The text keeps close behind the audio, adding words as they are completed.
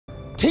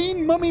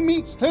Teen Mummy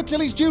meets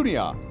Hercules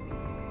Jr.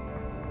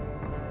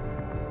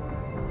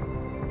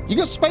 You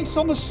got space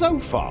on the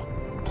sofa?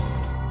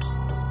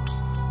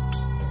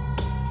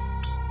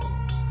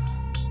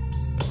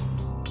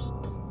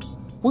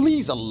 Well,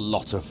 he's a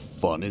lot of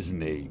fun,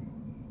 isn't he?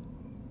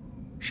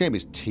 Shame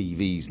his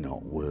TV's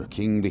not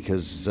working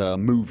because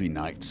movie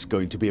night's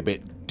going to be a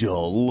bit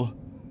dull.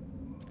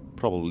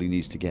 Probably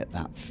needs to get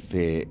that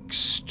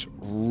fixed.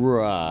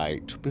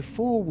 Right,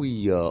 before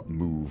we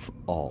move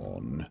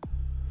on,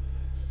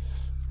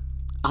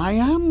 I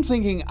am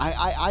thinking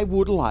I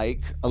would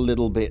like a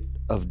little bit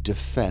of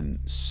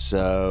defense.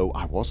 So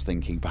I was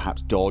thinking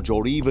perhaps dodge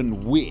or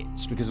even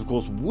wits, because of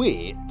course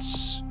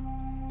wits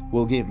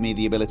will give me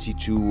the ability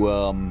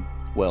to,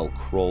 well,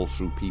 crawl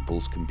through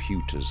people's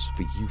computers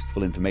for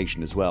useful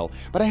information as well.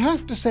 But I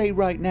have to say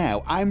right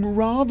now, I'm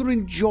rather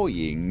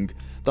enjoying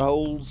the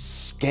whole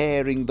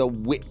scaring the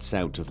wits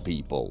out of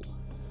people.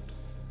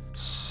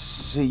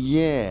 So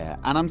yeah,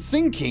 and I'm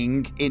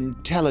thinking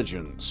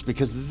intelligence,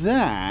 because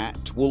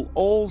that will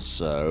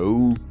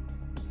also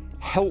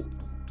help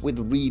with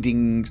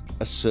reading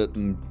a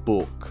certain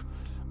book.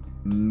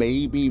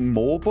 Maybe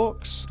more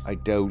books? I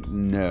don't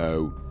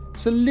know.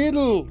 It's a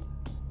little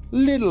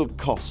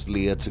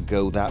costlier to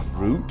go that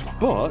route,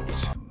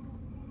 but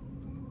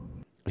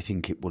I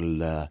think it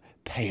will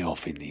pay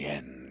off in the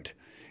end.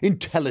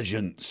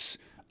 Intelligence,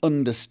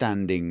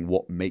 understanding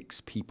what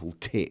makes people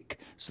tick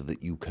so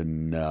that you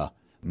can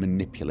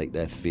manipulate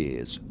their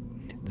fears.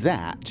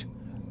 That,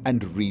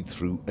 and read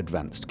through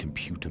advanced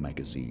computer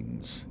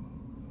magazines.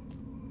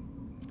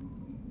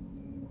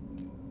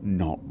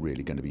 Not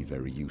really going to be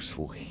very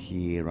useful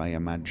here, I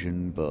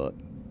imagine, but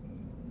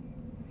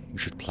you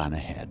should plan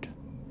ahead.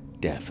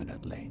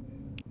 Definitely.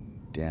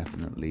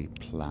 Definitely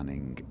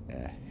planning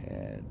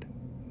ahead.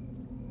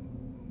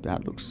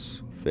 That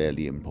looks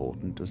fairly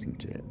important,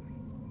 doesn't it?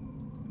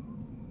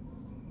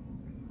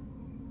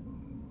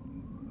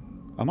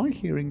 Am I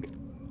hearing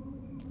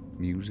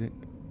music?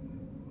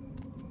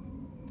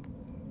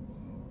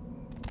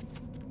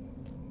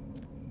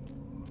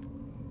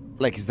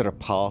 Like, is there a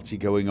party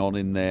going on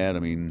in there? I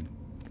mean,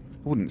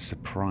 it wouldn't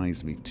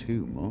surprise me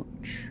too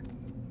much.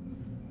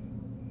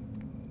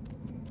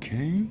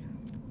 Okay.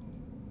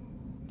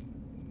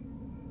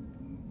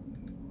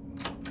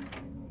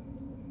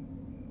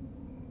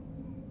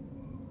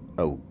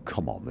 Oh,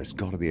 come on, there's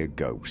got to be a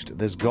ghost.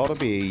 There's got to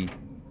be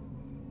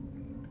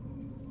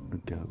a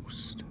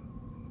ghost.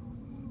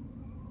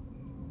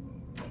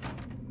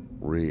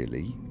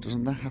 Really?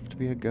 Doesn't there have to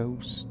be a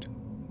ghost?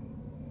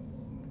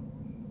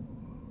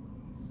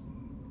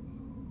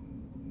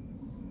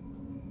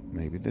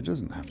 Maybe there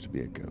doesn't have to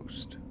be a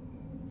ghost.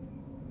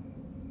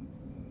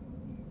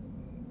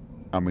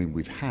 I mean,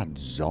 we've had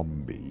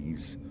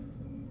zombies.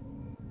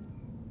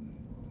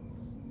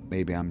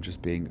 Maybe I'm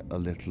just being a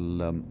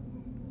little,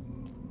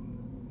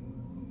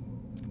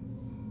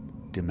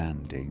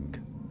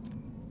 demanding.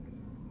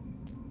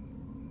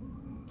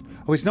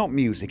 Oh, it's not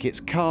music, it's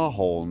car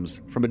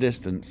horns from a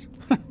distance.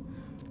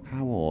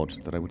 How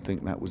odd that I would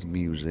think that was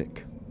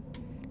music.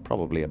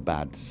 Probably a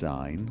bad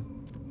sign.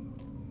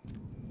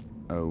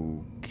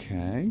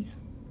 Okay.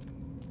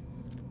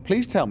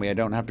 Please tell me I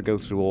don't have to go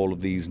through all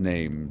of these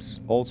names.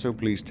 Also,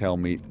 please tell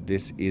me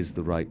this is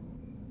the right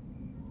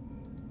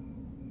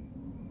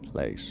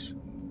place.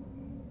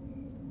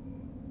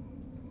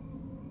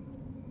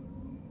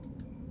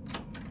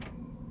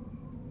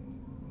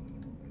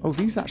 Oh,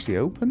 these actually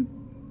open?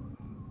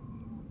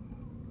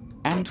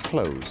 And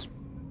close.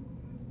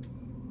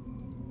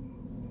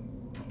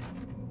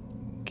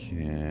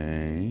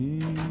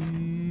 Okay.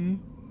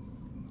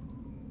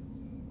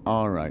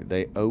 Alright,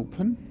 they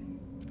open.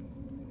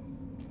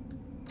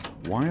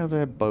 Why are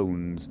there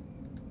bones?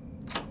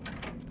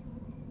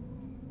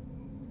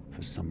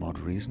 For some odd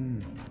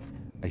reason,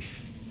 I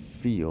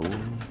feel...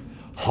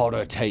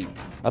 Horror tape.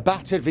 A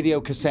battered video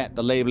cassette.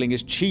 The labelling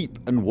is cheap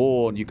and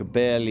worn. You can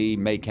barely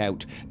make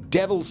out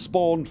Devil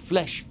Spawn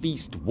Flesh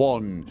Feast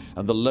 1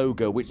 and the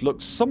logo, which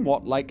looks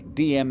somewhat like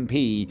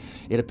DMP.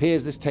 It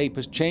appears this tape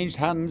has changed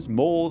hands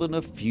more than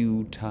a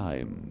few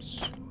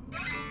times.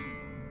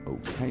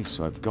 Okay,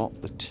 so I've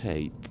got the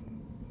tape.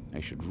 I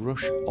should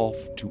rush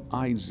off to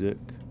Isaac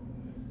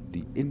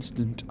the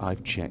instant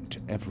I've checked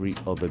every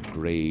other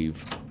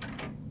grave.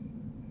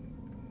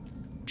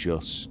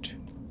 Just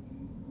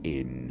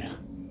in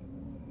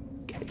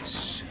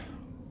case.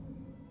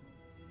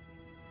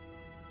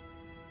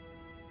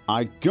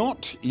 I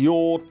got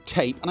your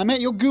tape and I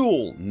met your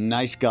ghoul.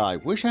 Nice guy.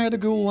 Wish I had a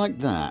ghoul like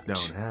that.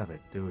 Don't have it,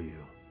 do you?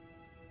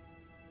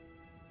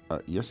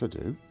 Yes, I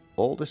do.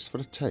 All this for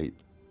a tape.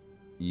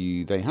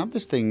 They have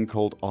this thing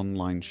called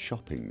online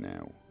shopping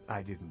now.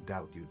 I didn't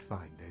doubt you'd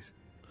find this.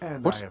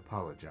 And What? I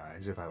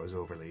apologize if I was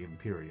overly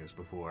imperious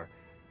before.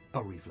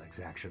 A reflex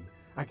action.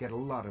 I get a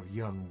lot of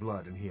young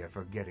blood in here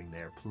forgetting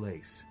their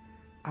place.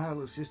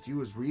 I'll assist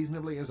you as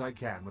reasonably as I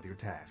can with your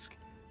task.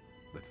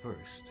 But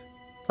first...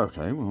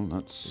 Okay, well,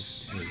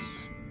 that's...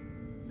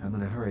 I'm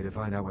in a hurry to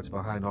find out what's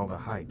behind all the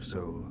hype,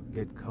 so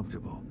get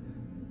comfortable.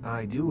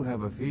 I do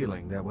have a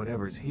feeling that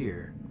whatever's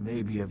here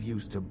may be of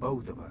use to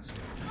both of us.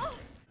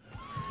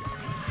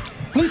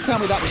 Please tell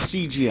me that was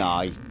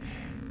CGI.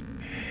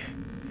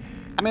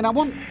 I mean, I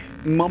want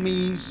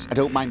mummies. I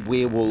don't mind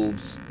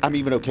werewolves. I'm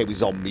even okay with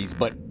zombies,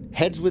 but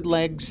heads with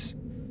legs?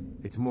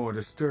 It's more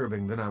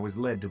disturbing than I was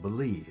led to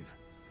believe.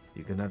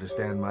 You can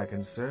understand my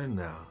concern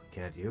now,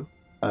 can't you?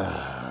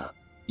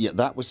 Yeah,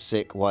 that was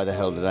sick. Why the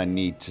hell did I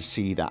need to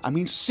see that? I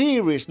mean,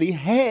 seriously,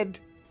 head?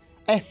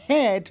 A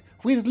head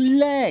with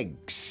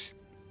legs?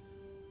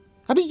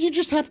 I mean, you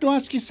just have to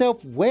ask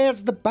yourself,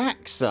 where's the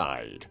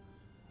backside?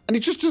 And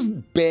it just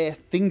doesn't bear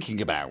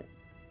thinking about.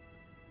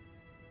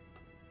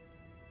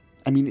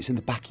 I mean, it's in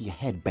the back of your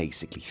head,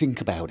 basically.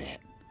 Think about it.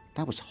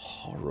 That was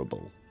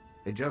horrible.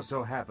 It just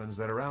so happens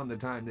that around the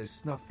time this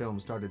snuff film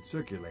started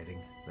circulating,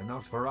 the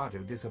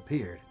Nosferatu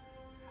disappeared.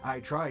 I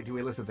tried to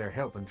elicit their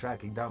help in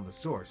tracking down the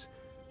source,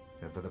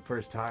 and for the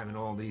first time in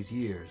all these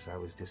years, I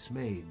was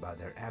dismayed by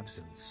their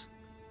absence.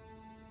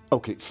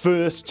 Okay,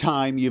 first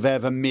time you've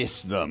ever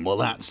missed them. Well,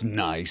 that's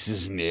nice,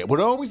 isn't it?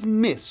 We're always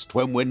missed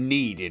when we're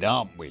needed,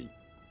 aren't we?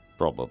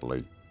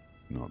 Probably.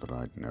 Not that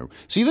I'd know.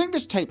 So you think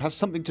this tape has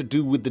something to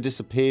do with the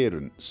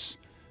disappearance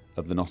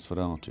of the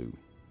Nosferatu?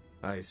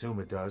 I assume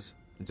it does.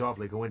 It's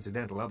awfully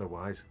coincidental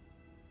otherwise.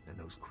 And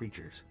those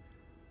creatures.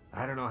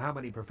 I don't know how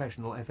many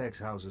professional FX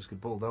houses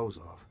could pull those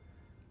off.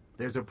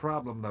 There's a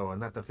problem, though, in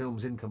that the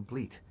film's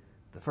incomplete.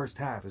 The first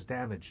half is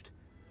damaged.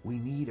 We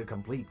need a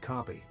complete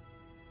copy.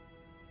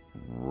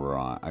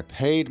 Right, I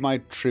paid my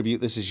tribute.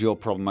 This is your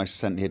problem. I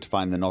sent here to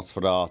find the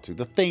Nosferatu.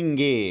 The thing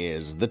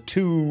is, the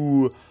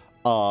two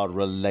are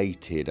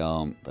related,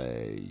 aren't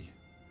they?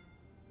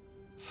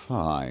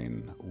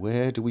 Fine.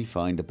 Where do we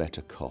find a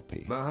better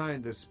copy?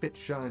 Behind the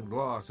spit-shine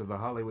gloss of the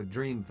Hollywood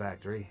Dream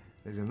Factory,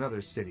 there's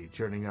another city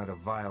churning out a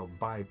vile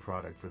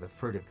byproduct for the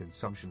furtive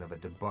consumption of a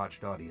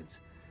debauched audience.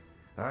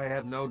 I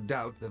have no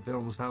doubt the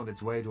film's found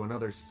its way to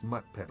another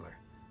smut peddler.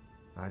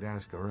 I'd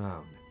ask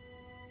around.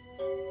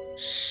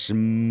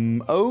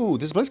 Oh,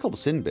 there's a place called the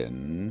Sin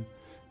Bin.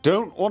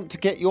 Don't want to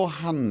get your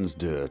hands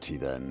dirty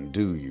then,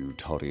 do you,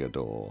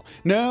 Toreador?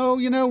 No,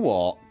 you know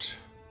what?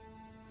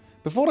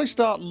 Before I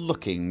start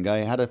looking, I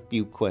had a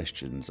few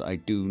questions. I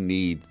do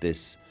need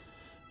this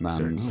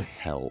man's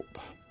help.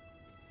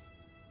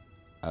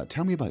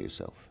 Tell me about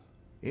yourself.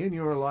 In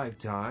your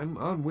lifetime,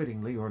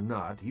 unwittingly or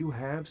not, you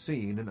have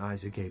seen an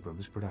Isaac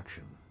Abrams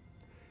production.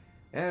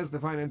 As the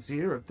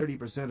financier of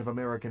 30% of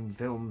American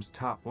film's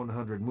top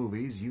 100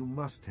 movies, you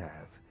must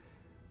have.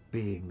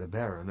 Being the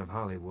Baron of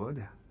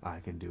Hollywood, I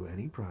can do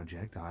any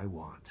project I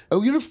want.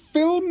 Oh, you're a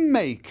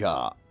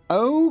filmmaker.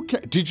 Okay.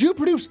 Did you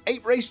produce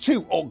Ape Race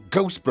 2 or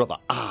Ghost Brother?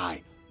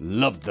 I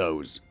loved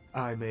those.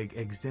 I make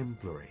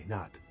exemplary,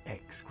 not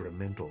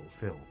excremental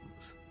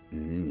films.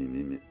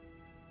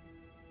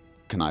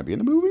 Can I be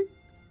in a movie?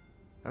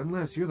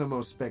 Unless you're the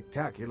most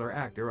spectacular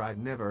actor I've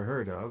never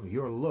heard of,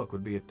 your look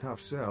would be a tough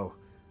sell.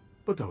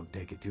 But don't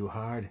take it too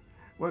hard.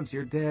 Once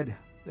you're dead,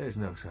 there's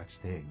no such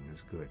thing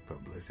as good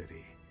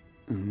publicity.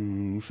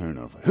 Fair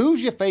enough.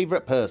 Who's your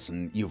favourite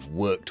person you've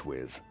worked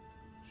with?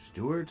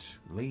 Stewart,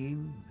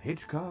 Lean,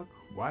 Hitchcock,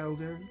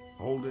 Wilder,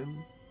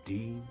 Holden,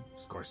 Dean,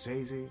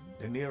 Scorsese,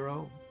 De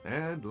Niro,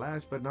 and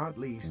last but not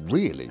least...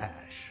 Really?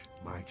 Ash,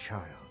 my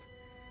child.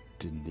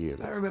 De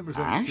Niro. I remember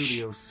some Ash?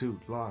 studio suit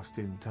lost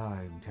in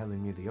time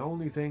telling me the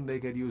only thing they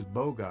could use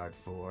Bogart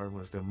for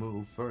was to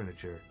move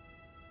furniture.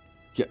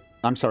 Yeah,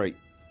 I'm sorry,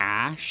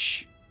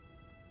 Ash?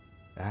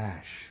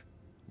 Ash.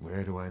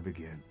 Where do I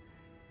begin?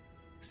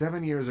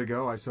 7 years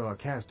ago, I saw a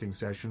casting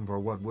session for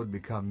what would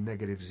become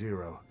Negative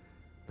Zero.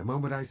 The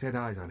moment I set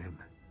eyes on him,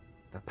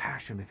 the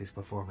passion of his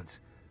performance,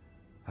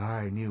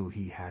 I knew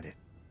he had it.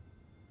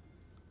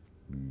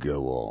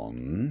 Go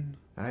on.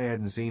 I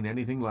hadn't seen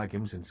anything like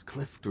him since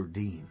Clift or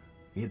Dean.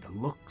 He had the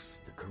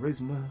looks, the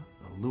charisma,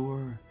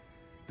 allure,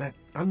 that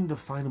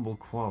undefinable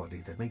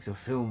quality that makes a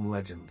film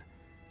legend.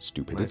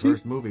 Stupidity? My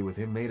first movie with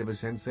him made him a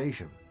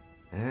sensation,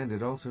 and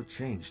it also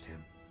changed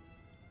him.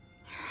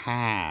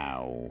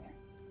 How?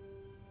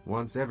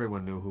 Once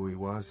everyone knew who he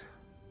was,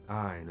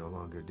 I no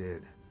longer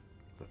did.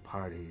 The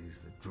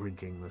parties, the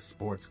drinking, the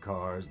sports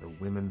cars, the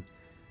women.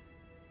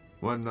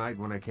 One night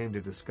when I came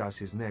to discuss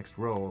his next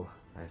role,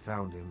 I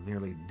found him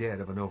nearly dead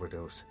of an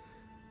overdose,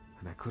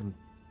 and I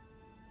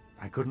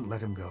couldn't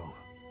let him go.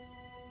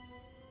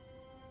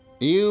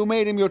 You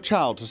made him your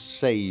child to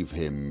save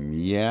him,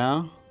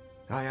 yeah?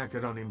 I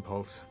acted on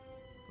impulse.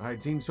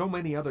 I'd seen so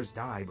many others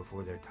die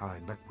before their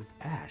time, but with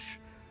Ash,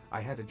 I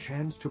had a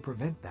chance to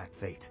prevent that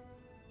fate.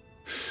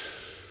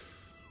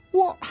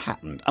 What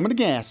happened? I'm gonna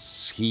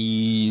guess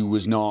he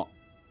was not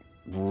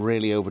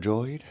really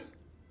overjoyed?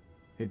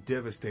 It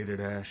devastated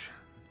Ash.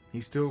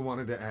 He still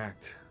wanted to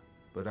act,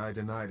 but I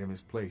denied him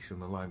his place in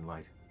the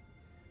limelight.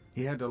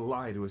 He had to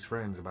lie to his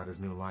friends about his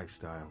new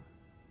lifestyle.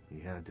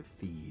 He had to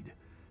feed.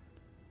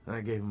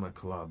 I gave him a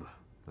club,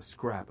 a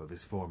scrap of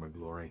his former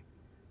glory.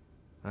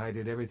 I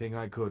did everything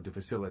I could to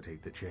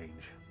facilitate the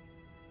change.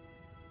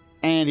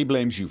 And he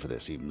blames you for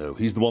this, even though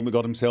he's the one that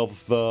got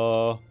himself,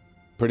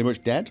 pretty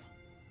much dead?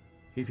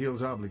 He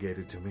feels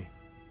obligated to me.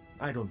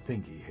 I don't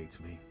think he hates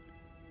me.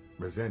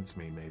 Resents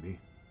me, maybe.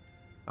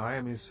 I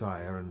am his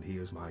sire, and he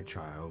is my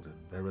child, and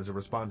there is a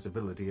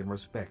responsibility and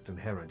respect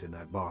inherent in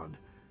that bond,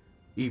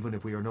 even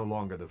if we are no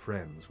longer the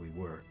friends we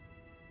were.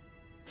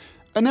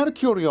 And out of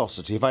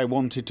curiosity, if I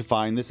wanted to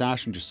find this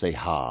Ash and just say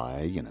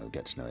hi, you know,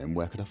 get to know him,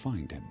 where could I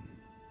find him?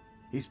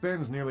 He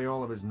spends nearly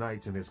all of his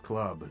nights in his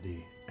club, the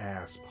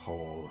Asp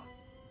Hole.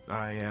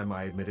 I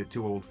admit it,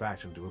 too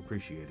old-fashioned to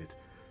appreciate it.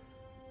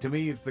 To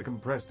me, it's the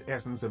compressed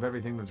essence of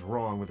everything that's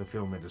wrong with the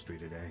film industry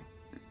today.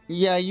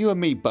 Yeah, you and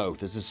me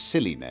both. It's a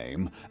silly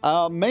name.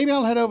 Maybe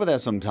I'll head over there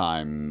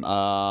sometime.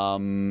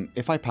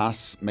 If I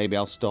pass, maybe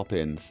I'll stop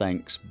in.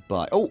 Thanks,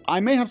 bye. Oh, I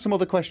may have some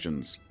other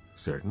questions.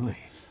 Certainly.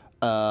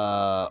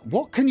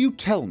 What can you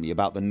tell me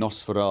about the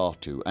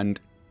Nosferatu? And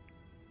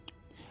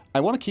I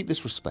want to keep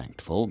this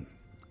respectful.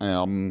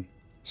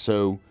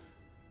 So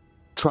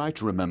try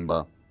to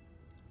remember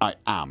I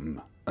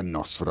am a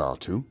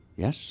Nosferatu,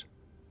 yes?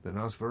 The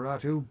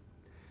Nosferatu?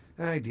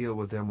 I deal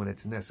with them when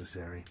it's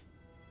necessary.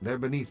 They're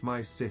beneath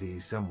my city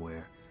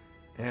somewhere,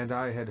 and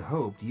I had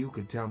hoped you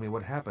could tell me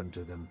what happened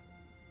to them.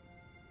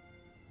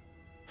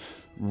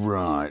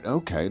 Right,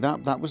 okay,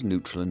 that was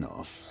neutral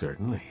enough.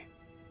 Certainly.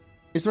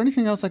 Is there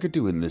anything else I could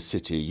do in this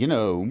city, you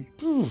know,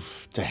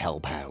 to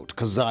help out?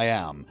 Because I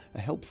am a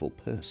helpful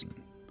person.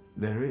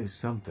 There is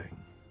something,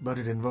 but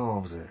it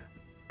involves a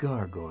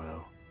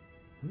gargoyle.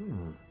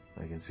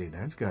 I can see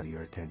that's got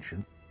your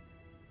attention.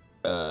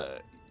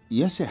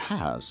 Yes it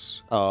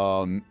has.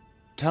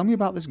 Tell me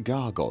about this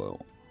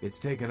gargoyle. It's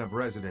taken up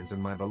residence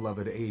in my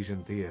beloved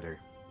Asian theater.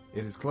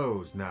 It is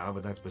closed now,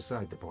 but that's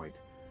beside the point.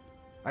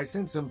 I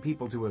sent some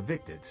people to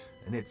evict it,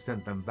 and it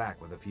sent them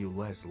back with a few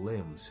less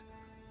limbs.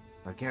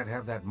 I can't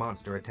have that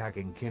monster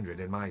attacking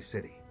kindred in my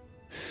city.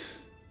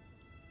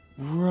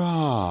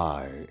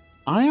 Right.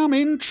 I am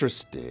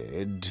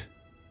interested.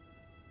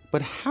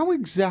 But how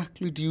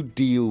exactly do you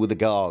deal with a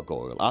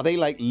gargoyle? Are they,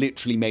 like,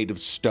 literally made of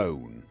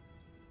stone?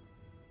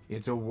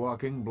 It's a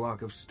walking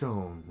block of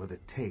stone with a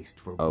taste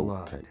for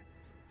blood.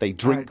 They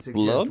drink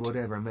blood?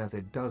 Whatever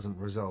method doesn't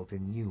result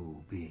in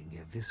you being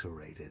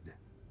eviscerated.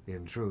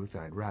 In truth,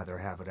 I'd rather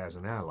have it as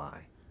an ally,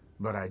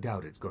 but I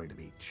doubt it's going to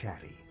be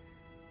chatty.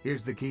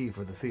 Here's the key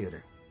for the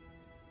theater.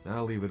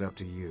 I'll leave it up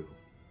to you.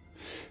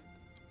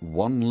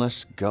 One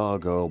less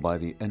gargoyle by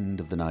the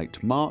end of the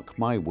night. Mark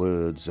my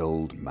words,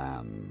 old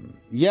man.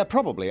 Yeah,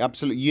 probably.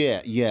 Absolutely.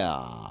 Yeah.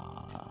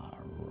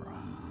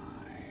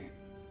 Right.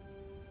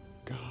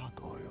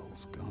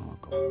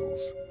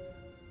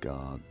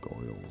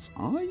 Gargoyles.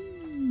 Aye.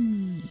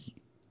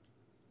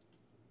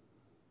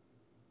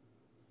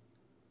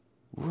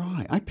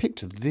 Right, I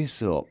picked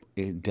this up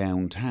in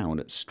downtown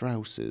at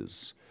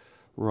Strauss's.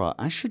 Right,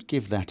 I should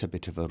give that a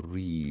bit of a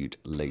read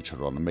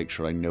later on and make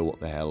sure I know what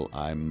the hell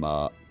I'm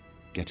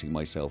getting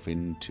myself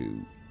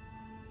into.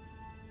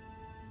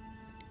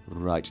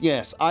 Right,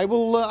 yes, I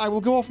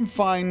will go off and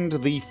find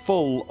the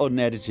full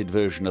unedited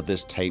version of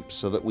this tape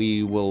so that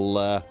we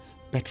will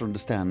better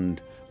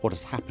understand what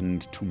has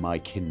happened to my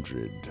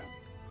kindred.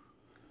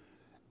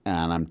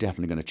 And I'm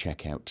definitely going to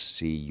check out to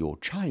see your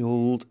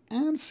child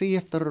and see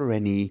if there are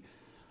any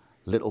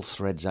little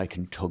threads I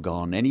can tug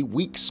on, any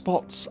weak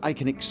spots I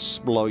can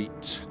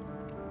exploit,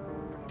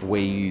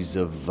 ways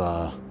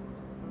of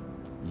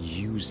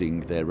using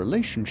their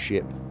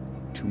relationship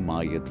to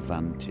my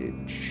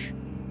advantage.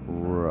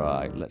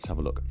 Right, let's have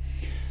a look.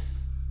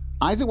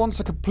 Isaac wants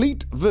a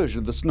complete version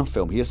of the snuff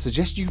film. He has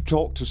suggested you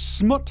talk to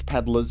smut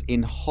peddlers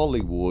in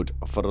Hollywood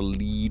for a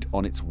lead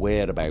on its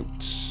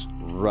whereabouts.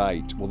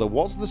 Right, well there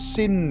was the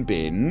sin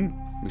bin.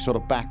 We sort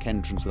of back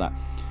entrance to that.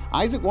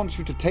 Isaac wants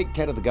you to take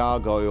care of the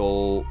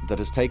gargoyle that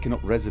has taken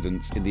up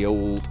residence in the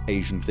old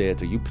Asian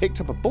theatre. You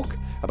picked up a book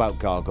about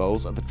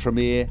gargoyles at the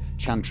Tremere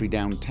Chantry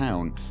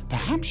downtown.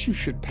 Perhaps you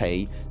should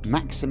pay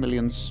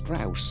Maximilian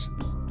Strauss,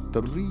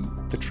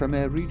 the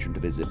Tremere region, to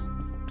visit.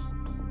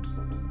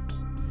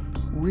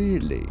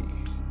 Really?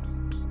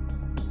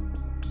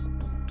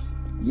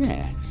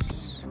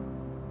 Yes.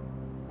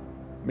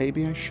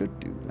 Maybe I should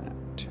do that.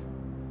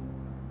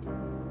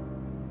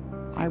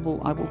 I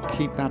will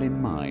keep that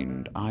in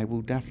mind. I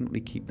will definitely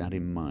keep that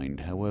in mind.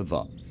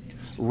 However,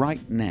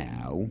 right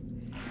now,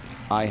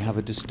 I have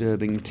a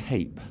disturbing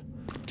tape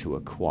to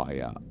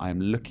acquire.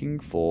 I'm looking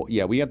for...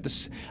 Yeah, we have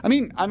this... I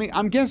mean,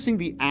 I'm guessing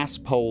the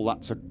Asphole,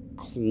 that's a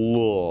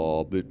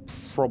club. It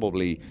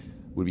probably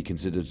would be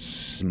considered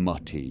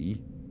smutty.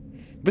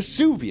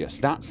 Vesuvius,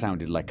 that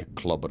sounded like a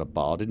club or a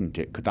bar, didn't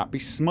it? Could that be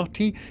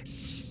smutty?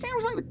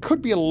 Sounds like there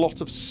could be a lot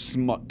of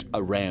smut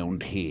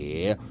around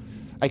here.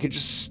 I could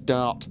just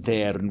start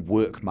there and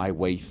work my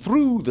way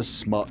through the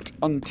smut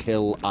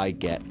until I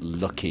get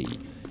lucky.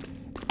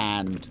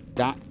 And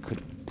that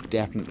could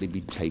definitely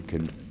be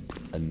taken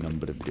a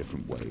number of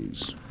different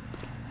ways.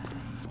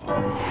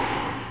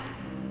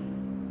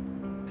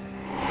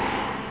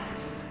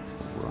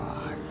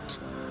 Right.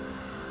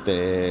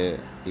 There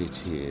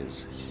it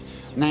is.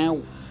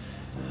 Now,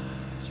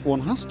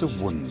 one has to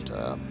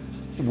wonder,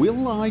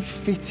 will I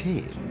fit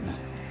in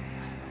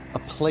a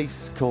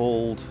place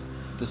called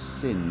the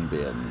Sin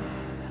Bin?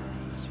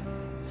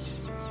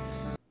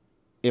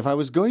 if I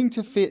was going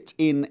to fit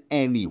in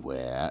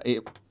anywhere,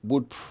 it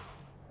would...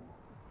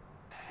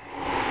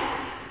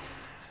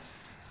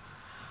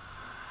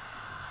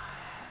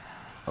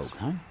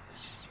 Okay.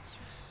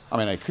 I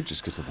mean, I could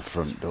just go to the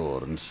front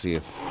door and see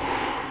if...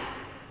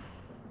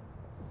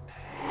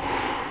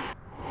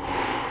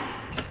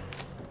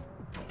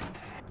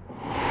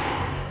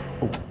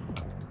 Oh,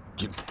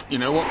 you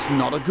know what's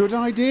not a good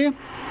idea?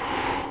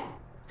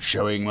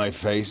 Showing my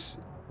face.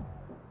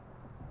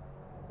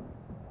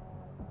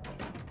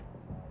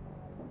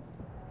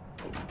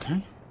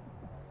 Okay.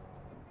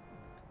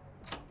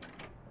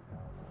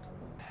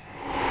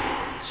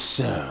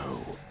 So,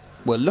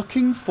 we're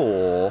looking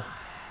for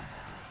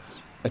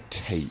a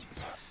tape.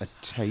 A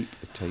tape.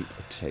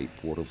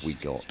 What have we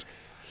got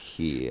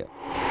here?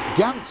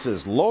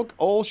 Dancers, log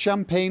all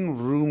champagne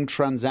room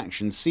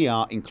transactions.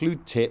 CR,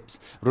 include tips.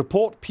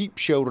 Report peep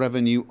show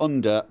revenue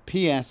under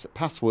PS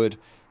password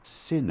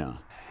Sinner.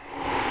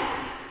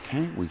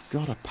 Okay, we've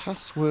got a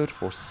password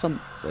for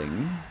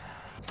something.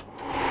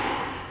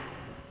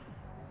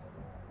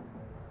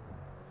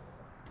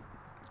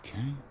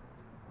 Okay.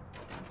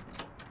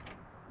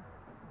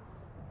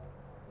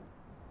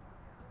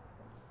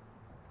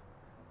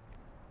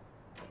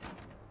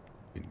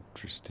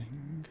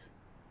 Interesting.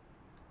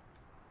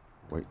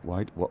 Wait,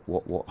 why?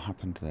 What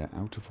happened there?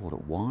 Out of order.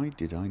 Why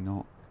did I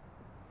not?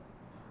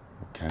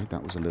 Okay,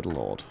 that was a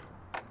little odd.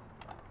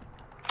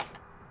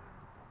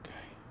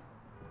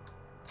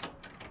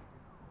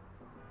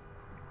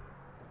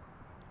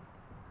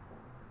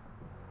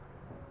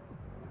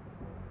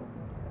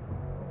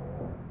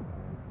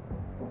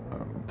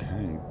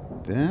 Okay,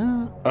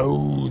 there.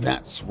 Oh,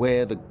 that's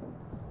where the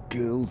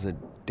girls are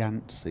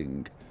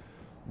dancing.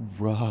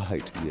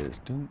 Right.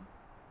 Yes.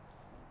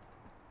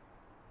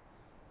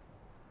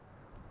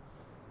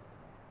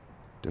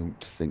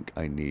 Don't think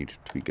I need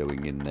to be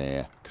going in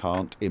there.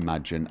 Can't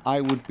imagine.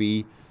 I would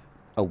be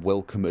a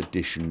welcome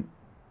addition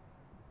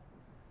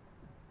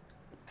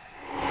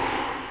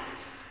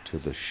to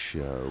the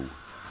show.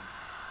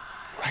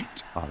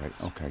 Right. All right.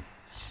 Okay.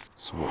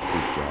 So what have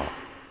we got?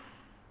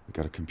 We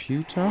got a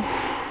computer.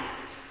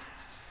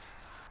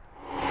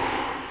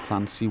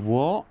 Fancy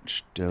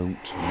watch.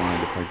 Don't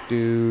mind if I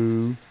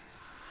do.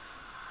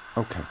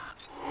 Okay.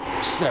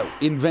 So,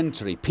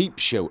 inventory, peep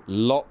show,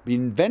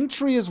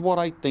 inventory is what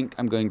I think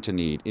I'm going to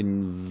need.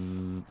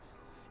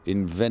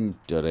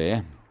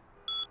 Inventory.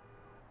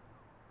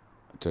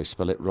 Did I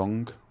spell it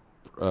wrong?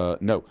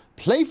 No.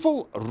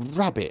 Playful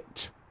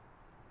rabbit.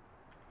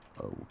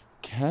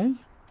 Okay.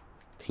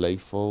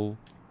 Playful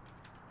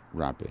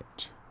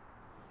rabbit.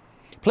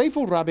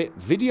 Playful rabbit,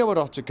 video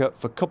erotica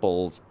for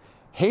couples.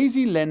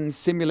 Hazy lens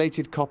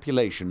simulated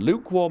copulation,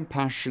 lukewarm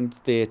passion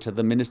theatre,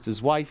 the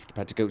minister's wife, the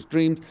petticoat's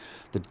dreams,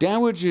 the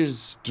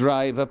dowager's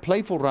driver,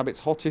 playful rabbit's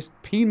hottest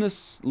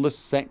penisless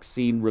sex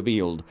scene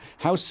revealed.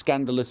 How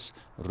scandalously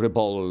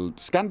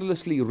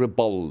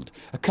ribald.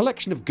 A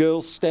collection of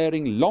girls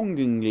staring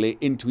longingly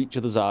into each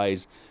other's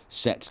eyes,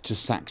 set to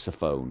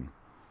saxophone.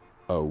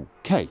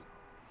 Okay.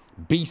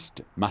 Beast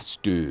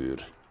Master.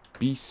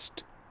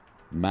 Beast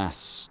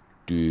Master.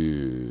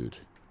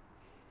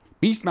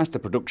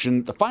 Beastmaster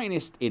production, the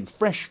finest in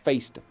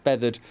fresh-faced,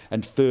 feathered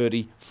and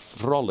furry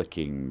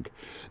frolicking.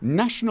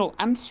 National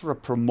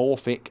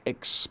anthropomorphic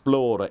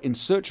explorer in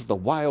search of the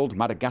wild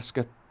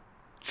Madagascar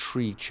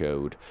tree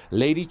chode.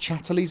 Lady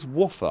Chatterley's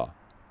woofer.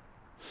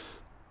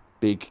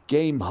 Big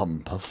Game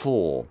Humper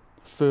 4.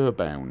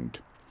 Furbound.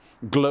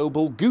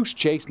 Global Goose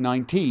Chase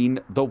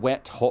 19, the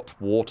wet hot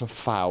water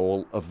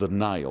fowl of the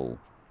Nile.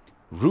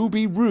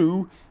 Ruby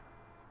Roo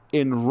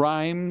in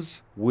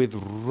rhymes with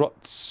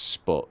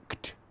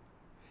Rutspucked.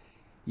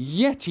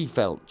 Yeti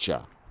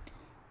Felcher.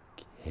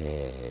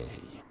 K.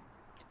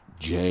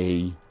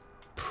 J.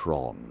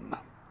 Prawn.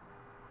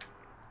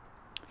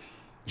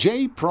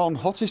 J. Prawn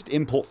hottest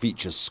import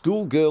features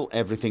schoolgirl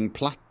everything,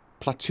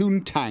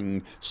 platoon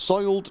tang,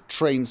 soiled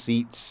train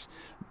seats,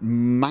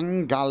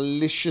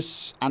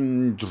 mangalicious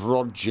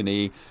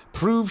androgyny,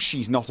 proves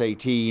she's not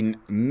 18,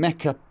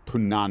 mecha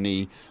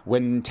punani,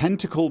 when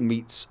tentacle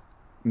meets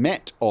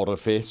met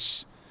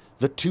orifice,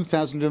 the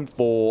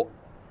 2004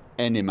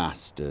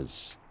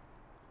 Animasters.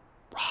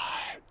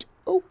 Right.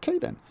 Okay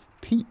then.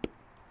 Peep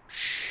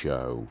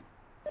show.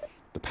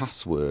 The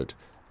password.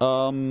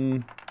 There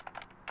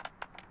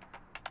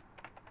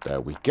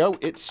we go.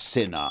 It's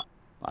Sinner.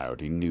 I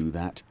already knew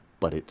that,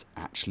 but it's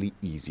actually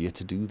easier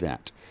to do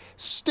that.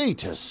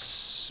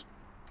 Status.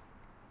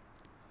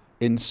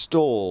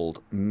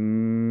 Installed.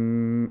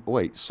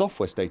 Wait,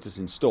 software status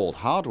installed.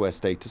 Hardware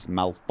status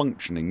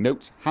malfunctioning.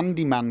 Notes,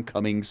 handyman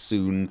coming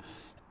soon.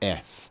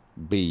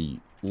 FB.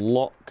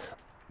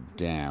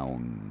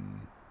 Lockdown.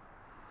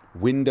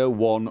 Window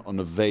 1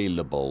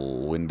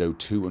 unavailable. Window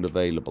 2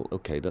 unavailable.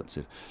 Okay, that's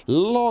it.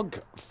 Log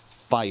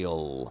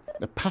file.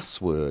 The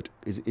password.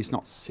 It's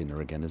not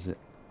Sinner again, is it?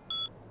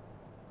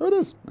 Oh, it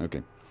is.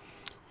 Okay.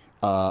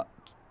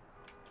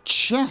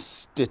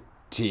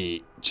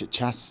 Chastity.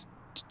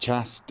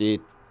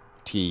 Chastity.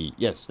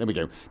 Yes, there we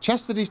go.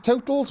 Chastity's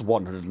totals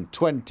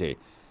 120.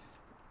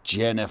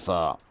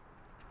 Jennifer.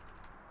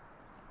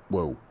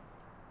 Whoa.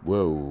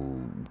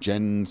 Whoa.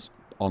 Jen's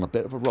on a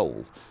bit of a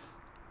roll.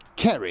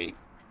 Kerry.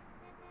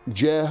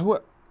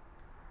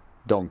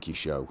 Donkey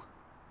show.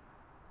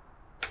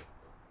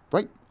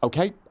 Right,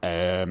 okay.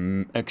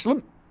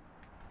 Excellent.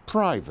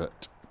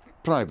 Private.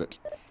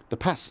 The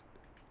pass...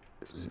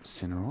 Is it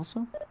Sinner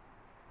also?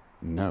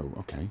 No,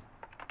 okay.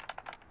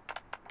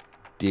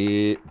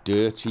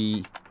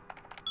 Dirty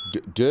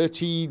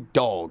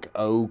dog,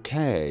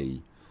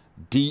 okay.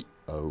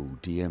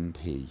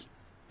 DMP.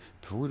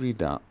 Before we read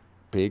that,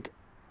 Big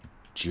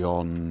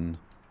John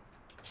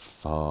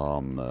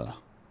Farmer.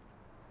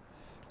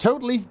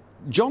 Totally,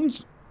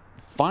 John's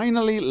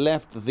finally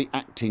left the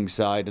acting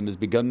side and has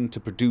begun to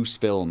produce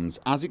films.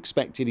 As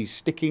expected, he's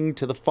sticking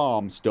to the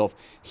farm stuff.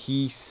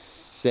 He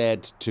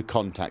said to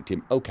contact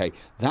him. Okay,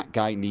 that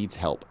guy needs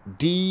help.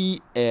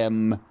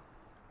 DMP.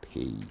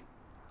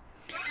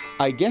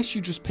 I guess you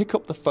just pick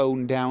up the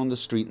phone down the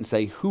street and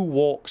say, who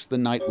walks the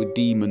night with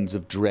demons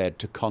of dread,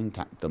 to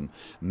contact them.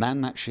 Man,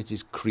 that shit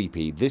is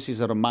creepy. This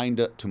is a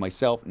reminder to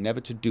myself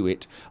never to do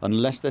it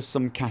unless there's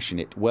some cash in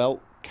it.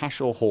 Well, cash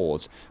or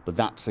whores, but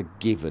that's a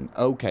given.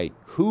 Okay,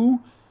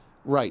 who?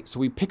 Right, so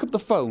we pick up the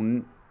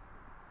phone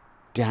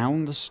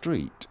down the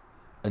street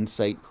and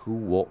say, who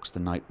walks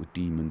the night with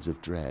demons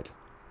of dread?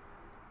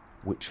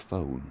 Which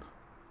phone?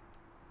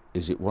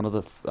 Is it one of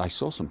the... I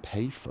saw some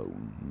pay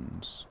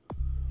phones.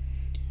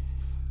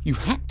 You've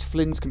hacked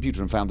Flynn's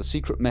computer and found the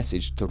secret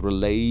message to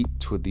relay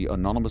to the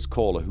anonymous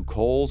caller who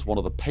calls one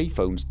of the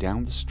payphones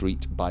down the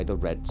street by the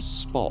red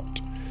spot.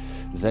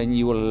 Then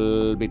you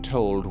will be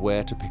told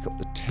where to pick up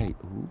the tape.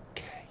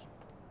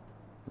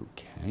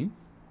 Okay.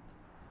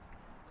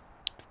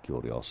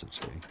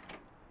 Curiosity.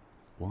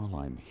 While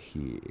I'm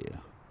here...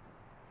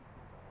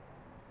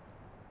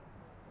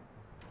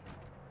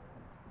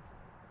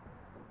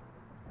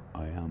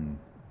 I am...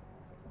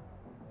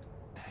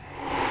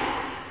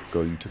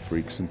 going to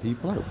freak some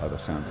people out by the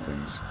sounds of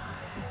things.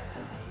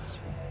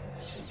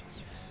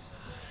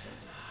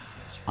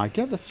 I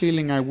get the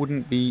feeling I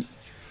wouldn't be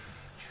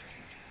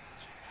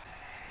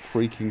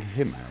freaking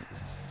him out,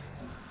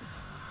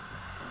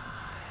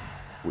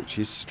 which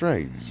is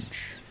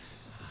strange.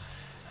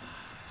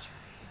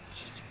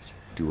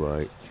 Do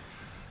I?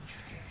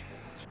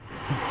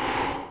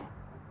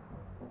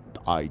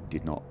 I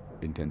did not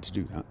intend to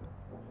do that.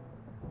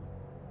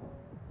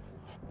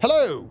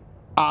 Hello!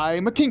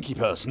 I'm a kinky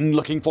person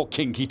looking for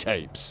kinky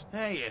tapes.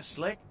 Hey, you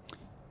slick.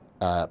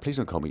 Please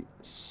don't call me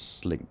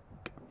Slink.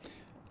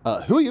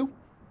 Who are you?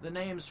 The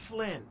name's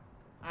Flynn.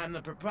 I'm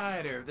the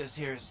proprietor of this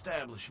here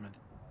establishment.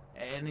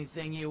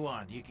 Anything you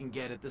want, you can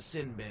get at the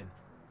sin bin.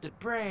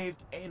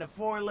 Depraved ain't a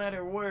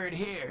 4-letter word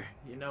here.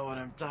 You know what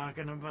I'm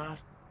talking about?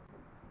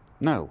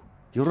 No,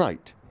 you're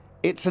right.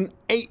 It's an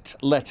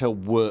 8-letter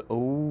word.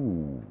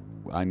 Oh,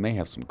 I may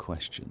have some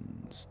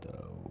questions,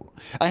 though.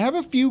 I have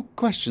a few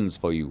questions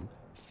for you,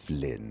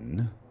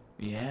 Flynn.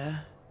 Yeah?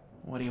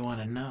 What do you want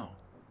to know?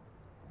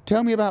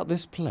 Tell me about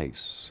this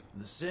place.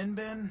 The sin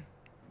bin?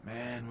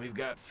 Man, we've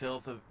got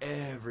filth of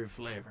every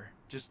flavor.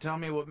 Just tell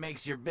me what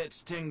makes your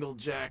bits tingle,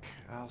 Jack.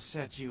 I'll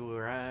set you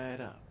right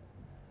up.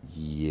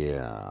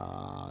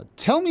 Yeah.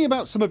 Tell me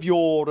about some of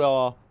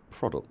your,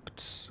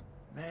 products.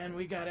 Man,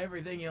 we got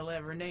everything you'll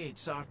ever need.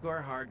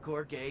 Softcore,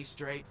 hardcore, gay,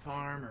 straight,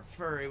 farm, or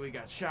furry. We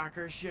got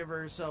shockers,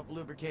 shivers,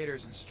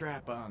 self-lubricators, and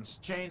strap-ons.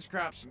 Chains,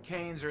 crops, and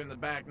canes are in the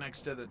back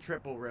next to the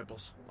triple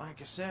ripples. Like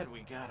I said,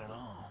 we got it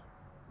all.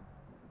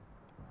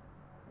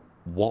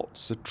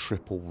 What's a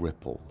triple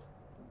ripple?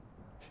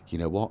 You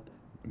know what?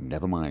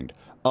 Never mind.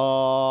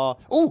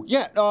 Oh,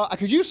 yeah, I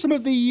could use some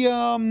of the,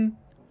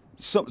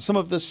 some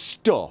of the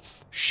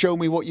stuff. Show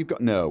me what you've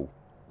got. No.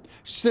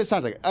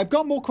 Sounds like I've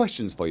got more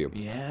questions for you.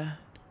 Yeah?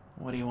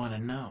 What do you want to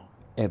know?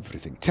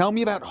 Everything. Tell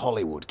me about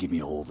Hollywood. Give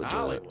me all the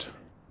Hollywood? dirt.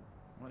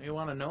 What do you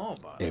want to know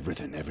about?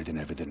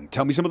 Everything.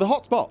 Tell me some of the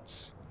hot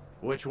spots.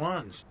 Which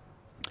ones?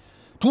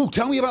 Ooh,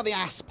 tell me about the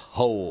Asp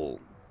Hole.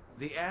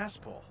 The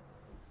Asphole.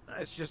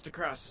 It's just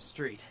across the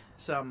street.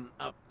 Some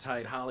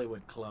uptight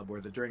Hollywood club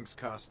where the drinks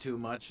cost too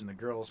much and the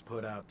girls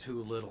put out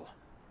too little.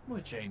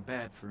 Which ain't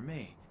bad for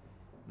me.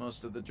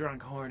 Most of the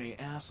drunk, horny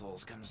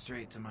assholes come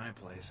straight to my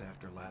place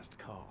after last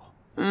call.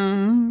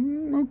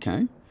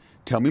 Okay.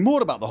 Tell me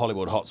more about the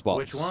Hollywood hotspots.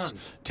 Which ones?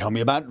 Tell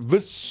me about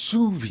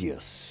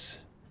Vesuvius.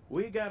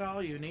 We got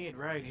all you need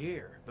right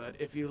here, but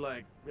if you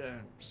like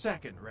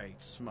second-rate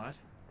smut,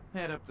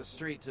 head up the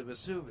street to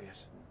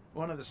Vesuvius.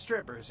 One of the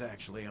strippers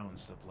actually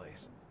owns the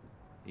place.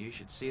 You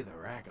should see the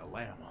rack of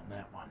lamb on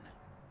that one.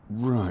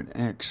 Right,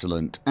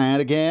 excellent.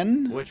 And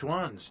again? Which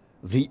ones?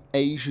 The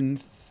Asian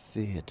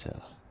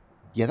Theatre.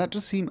 Yeah, that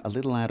does seem a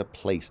little out of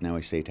place now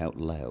I say it out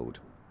loud.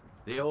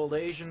 The old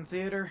Asian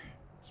theater?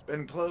 It's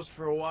been closed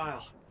for a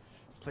while.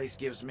 Place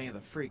gives me the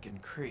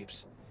freaking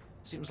creeps.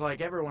 Seems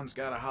like everyone's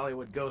got a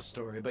Hollywood ghost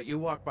story, but you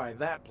walk by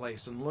that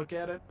place and look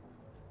at it,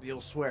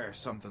 you'll swear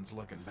something's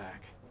looking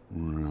back.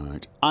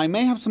 Right. I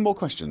may have some more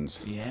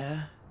questions.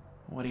 Yeah?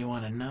 What do you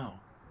want to know?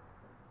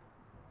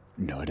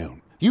 No, I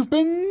don't. You've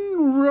been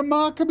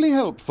remarkably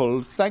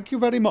helpful. Thank you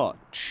very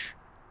much.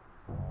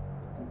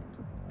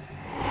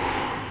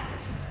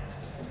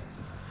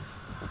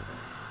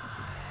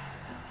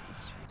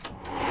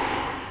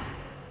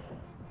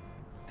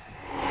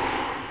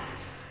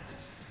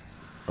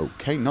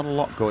 Okay, not a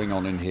lot going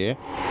on in here.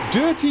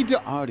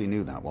 I already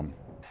knew that one.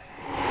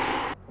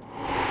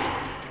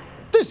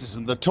 This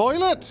isn't the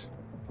toilet!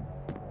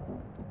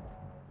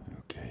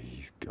 Okay,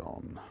 he's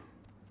gone.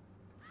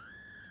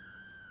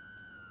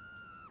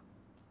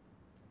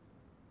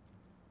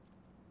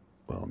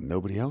 Well,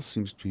 nobody else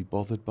seems to be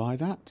bothered by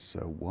that,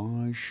 so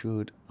why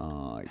should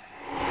I?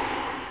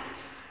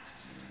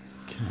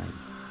 Okay.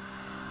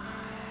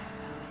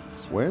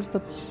 Where's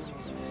the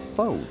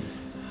phone?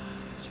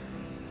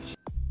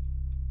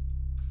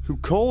 Who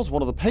calls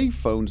one of the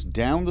payphones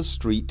down the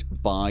street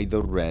by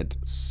the red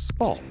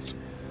spot?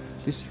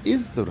 This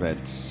is the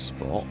red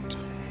spot.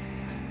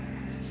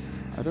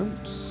 I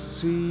don't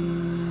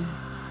see...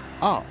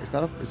 Ah, is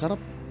that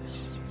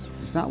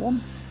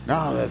one?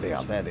 Ah, there they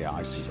are,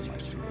 I see them, I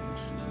see them.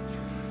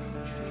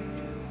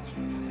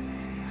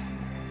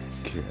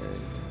 Okay.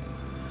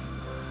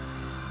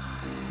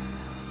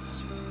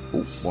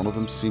 Oh, one of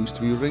them seems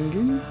to be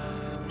ringing.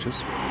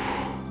 Just...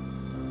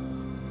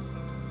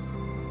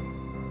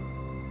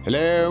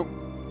 Hello?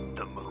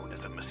 The moon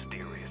is a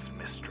mysterious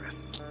mistress.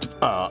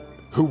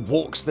 Who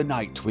walks the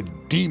night with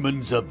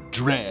demons of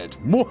dread.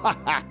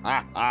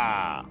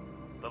 Mwahahaha!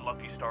 The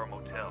Lucky Star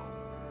Motel,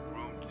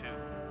 room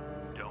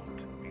 2, don't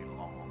be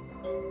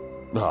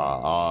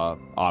long.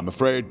 I'm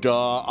afraid,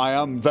 I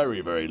am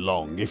very, very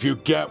long, if you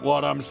get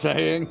what I'm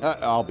saying.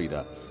 I'll be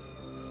there.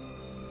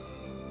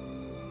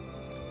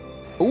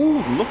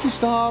 Ooh, Lucky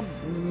Star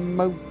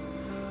Motel.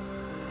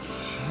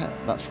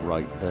 That's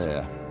right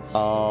there.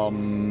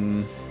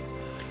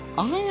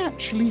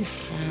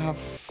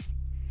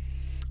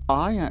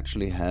 I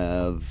actually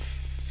have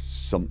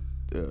some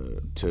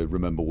to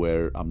remember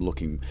where I'm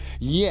looking.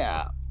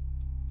 Yeah.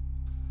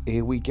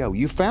 Here we go.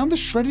 You found the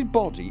shredded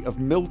body of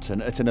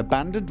Milton at an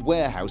abandoned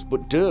warehouse,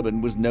 but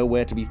Durban was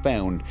nowhere to be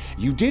found.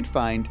 You did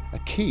find a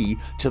key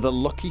to the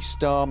Lucky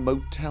Star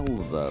Motel,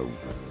 though.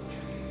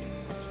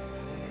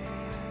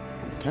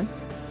 Okay.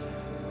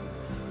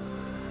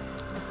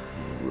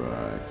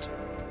 Right.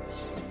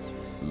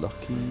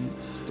 Lucky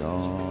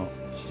Star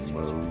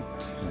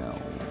Motel.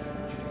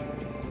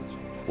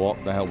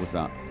 What the hell was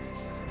that?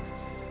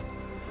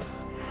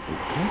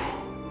 Okay.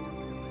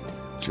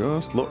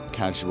 Just look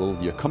casual.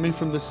 You're coming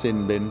from the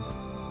sin bin.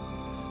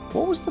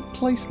 What was the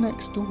place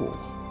next door?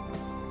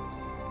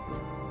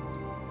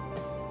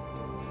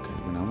 Okay,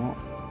 you know what?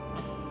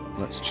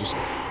 Let's just... I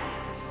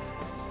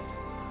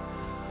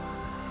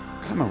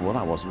can't remember what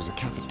that was. It was a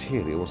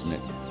cafeteria, wasn't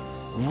it?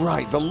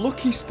 Right, the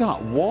Lucky Star.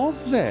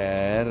 Was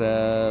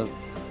there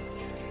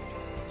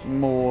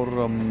more,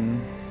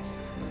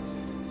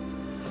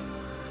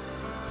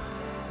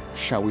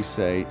 shall we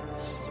say,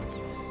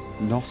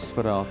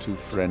 Nosferatu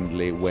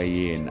friendly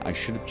way in? I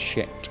should have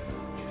checked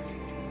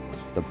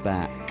the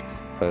back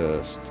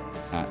first,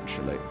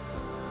 actually.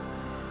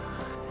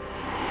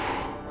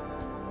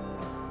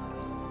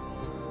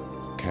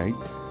 Okay.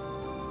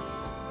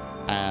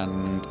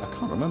 And I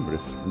can't remember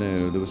if...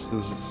 No, there was...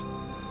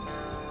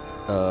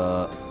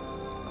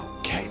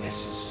 Okay,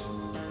 this is...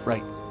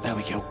 Right, there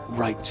we go.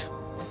 Right.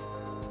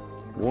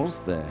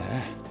 Was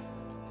there...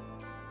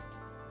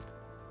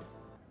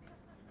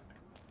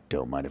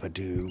 Don't mind if I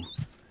do.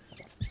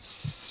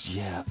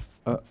 Yeah.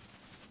 Oh,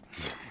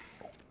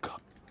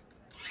 God.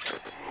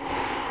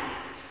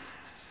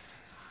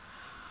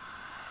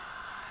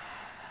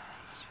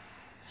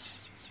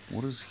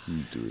 What is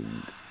he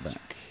doing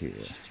back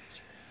here?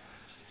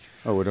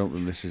 Oh, I don't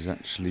think this is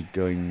actually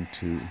going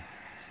to...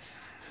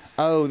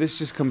 Oh, this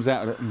just comes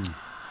out of...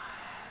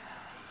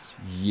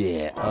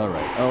 Yeah,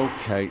 alright,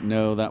 okay.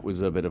 No, that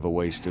was a bit of a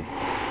waste of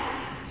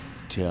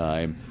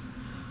time.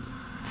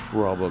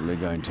 Probably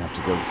going to have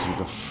to go through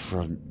the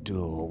front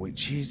door,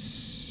 which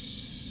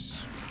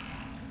is...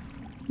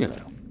 You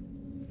know...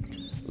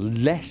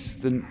 less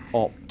than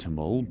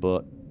optimal,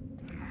 but...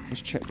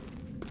 Let's check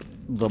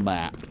the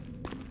map.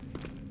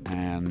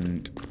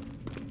 And...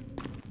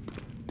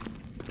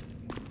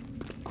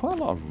 quite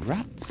a lot of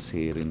rats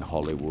here in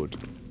Hollywood.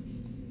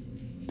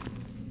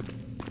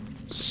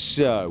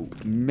 So,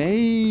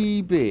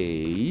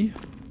 maybe...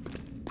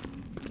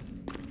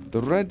 The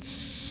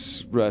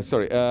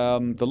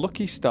the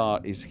Lucky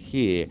Star is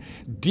here.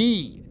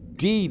 D,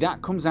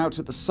 that comes out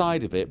at the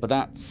side of it, but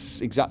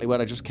that's exactly where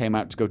I just came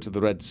out to go to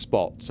the red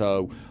spot.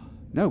 So,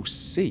 no,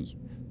 C.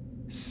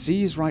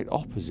 C is right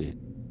opposite.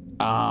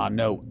 Ah,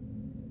 no.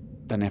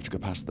 Then I have to go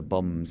past the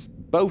bums.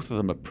 Both of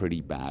them are pretty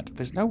bad.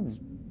 There's no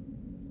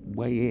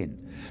way in.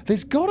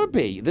 There's gotta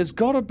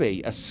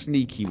be a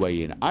sneaky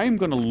way in. I'm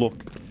gonna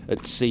look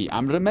at C.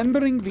 I'm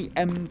remembering the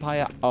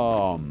Empire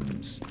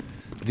Arms.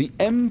 The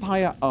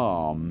Empire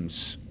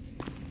Arms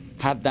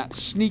had that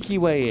sneaky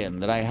way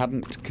in that I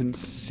hadn't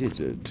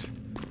considered,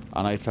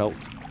 and I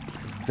felt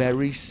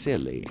very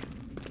silly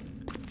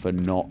for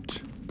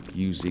not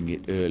using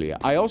it earlier.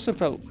 I also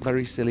felt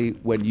very silly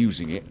when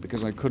using it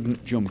because I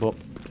couldn't jump up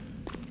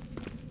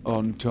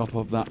on top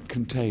of that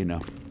container.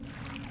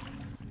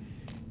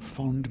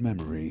 Fond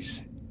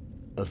memories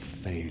of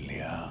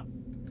failure.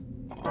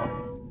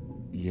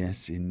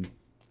 Yes, indeed.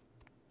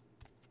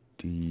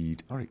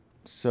 Alright,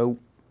 so...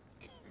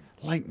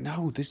 Like,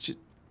 no, there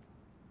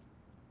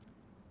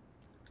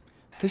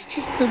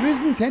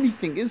isn't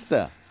anything, is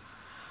there?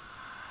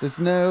 There's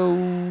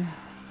no...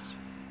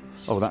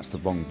 Oh, that's the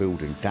wrong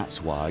building.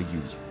 That's why,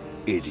 you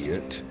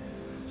idiot.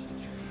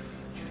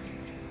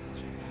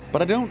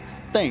 But I don't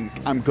think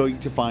I'm going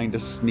to find a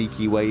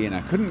sneaky way in.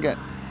 I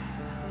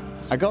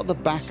got the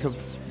back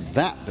of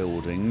that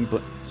building,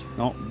 but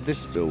not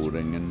this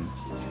building, and...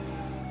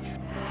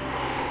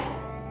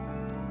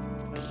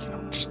 You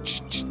know,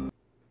 just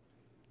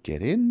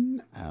get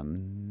in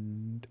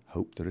and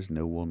hope there is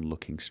no one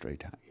looking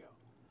straight at you.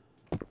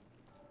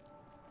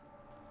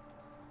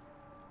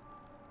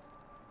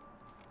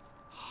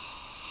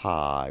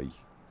 Hi.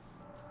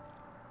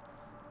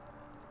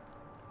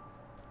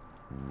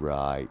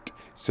 Right.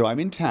 So I'm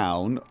in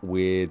town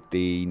with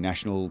the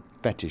National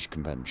Fetish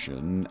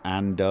Convention,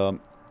 and I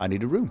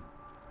need a room.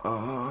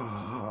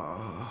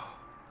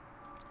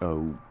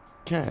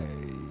 Okay.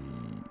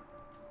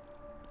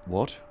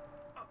 What?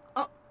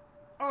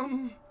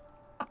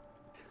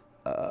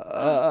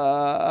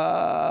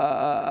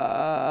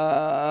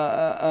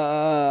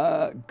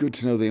 Good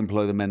to know they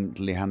employ the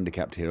mentally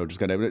handicapped here. I'll just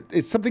go down.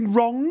 Is something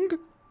wrong?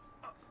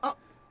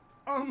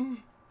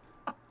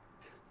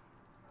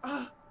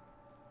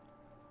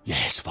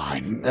 Yes,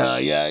 fine.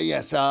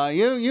 Yes.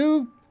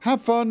 You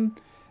have fun.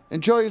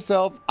 Enjoy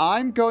yourself.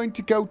 I'm going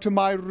to go to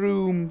my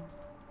room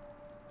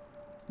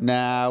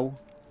now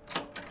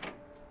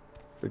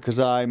because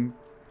I'm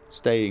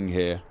staying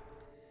here.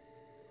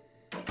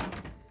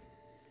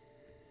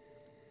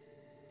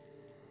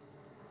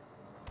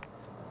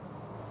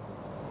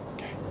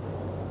 Okay.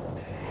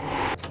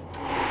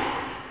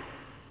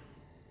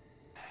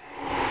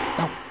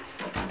 Oh,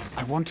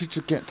 I wanted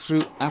to get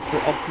through after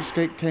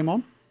Obfuscate came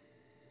on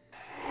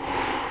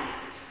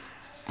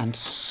and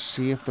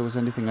see if there was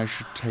anything I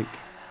should take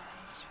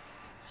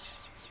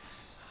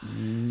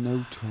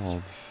note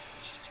of.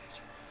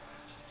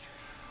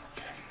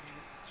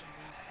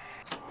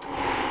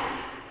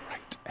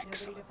 Right,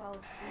 excellent.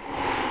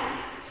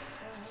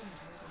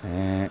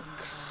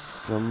 Excellent.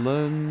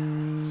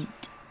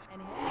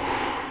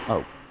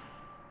 Oh.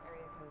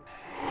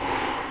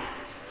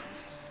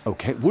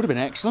 Okay, would have been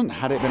excellent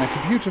had it been a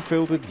computer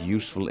filled with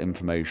useful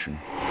information.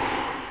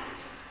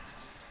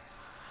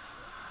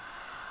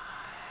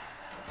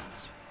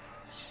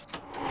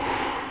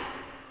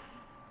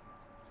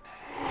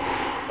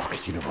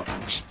 You know what?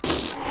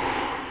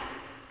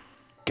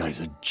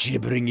 Guy's a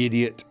gibbering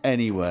idiot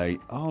anyway.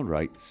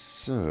 Alright,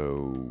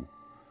 so...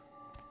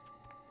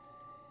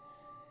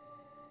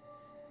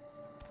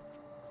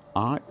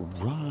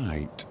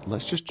 Right.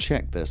 Let's just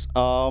check this.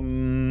 I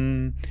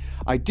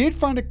did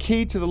find a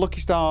key to the Lucky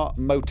Star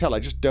Motel. I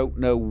just don't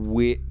know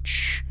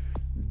which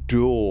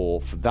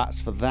door.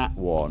 That's for that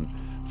one.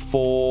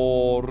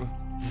 For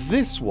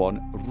this one,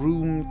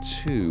 room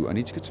 2. I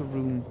need to go to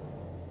room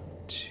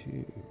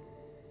 2.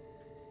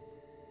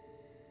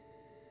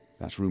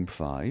 That's room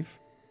 5.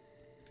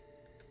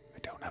 I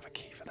don't have a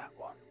key for that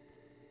one.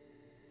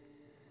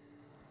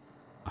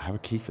 I have a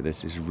key for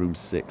this. This is room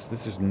 6.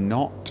 This is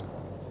not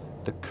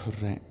the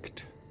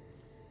correct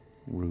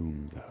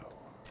room, though.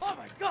 Oh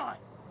my god!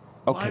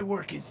 Okay. My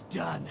work is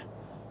done.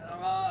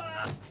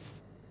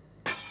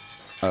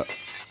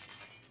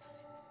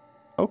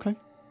 Okay.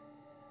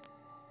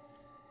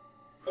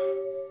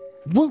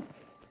 Whoa!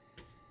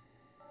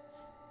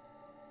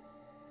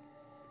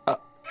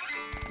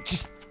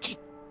 Just,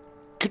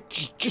 I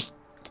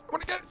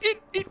want to go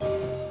in.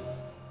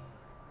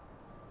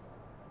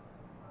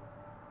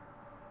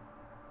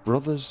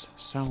 Brothers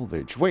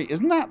Salvage. Wait,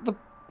 isn't that the...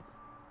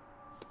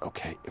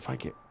 Okay, if I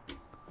get...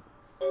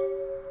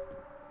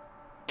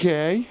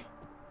 Okay.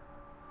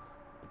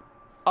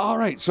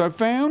 Alright, so I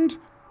found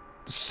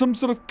some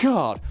sort of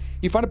card.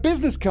 You find a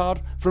business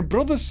card from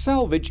Brothers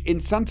Salvage in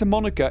Santa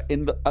Monica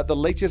at the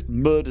latest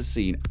murder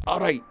scene.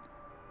 Alright.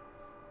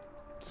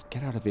 Let's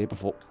get out of here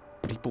before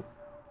people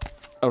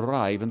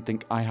arrive and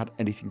think I had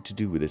anything to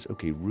do with this.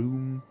 Okay,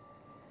 room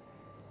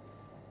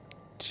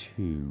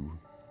 2.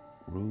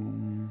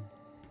 Room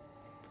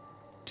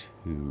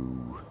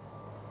 2.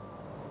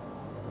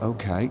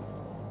 Okay.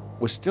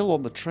 We're still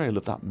on the trail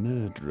of that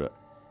murderer.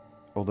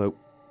 Although...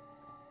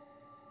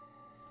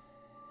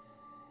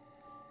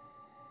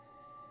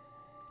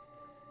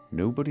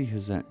 nobody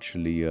has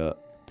actually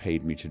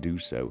paid me to do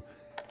so.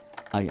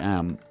 I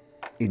am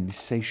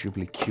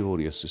insatiably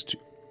curious as to...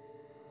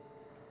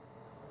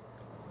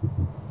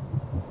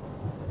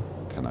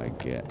 Can I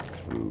get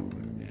through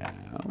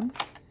now?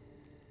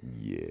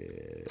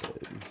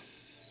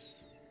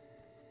 Yes.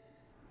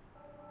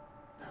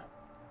 No.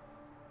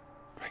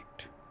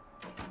 Right.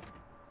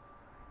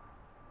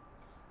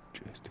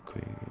 Just a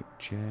quick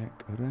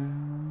check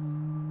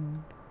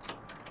around.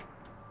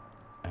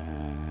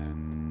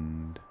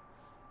 And...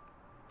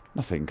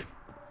 nothing.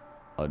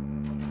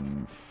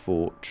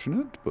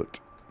 Unfortunate, but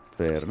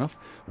fair enough.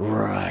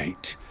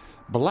 Right.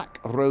 Black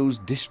Rose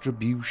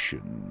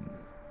Distribution.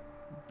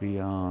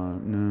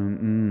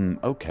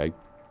 Okay.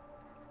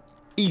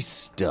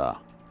 Easter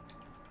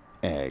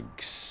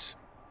eggs.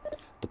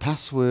 The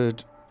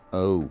password...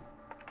 oh.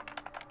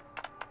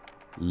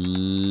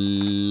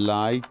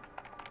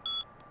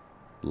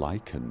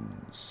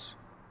 Lichens.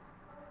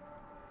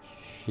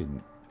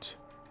 Hint.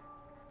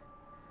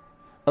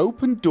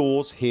 Open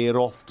doors here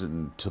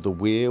often to the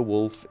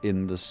werewolf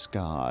in the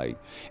sky.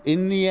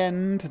 In the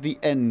end, the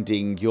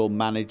ending, you'll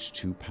manage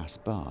to pass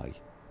by.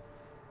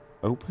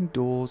 Open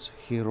doors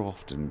here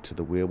often to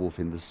the werewolf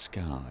in the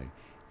sky.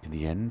 In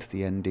the end,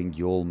 the ending,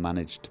 you'll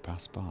manage to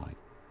pass by.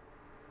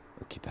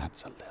 Okay,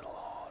 that's a little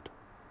odd.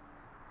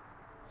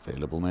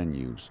 Available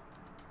menus.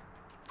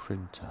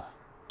 Printer.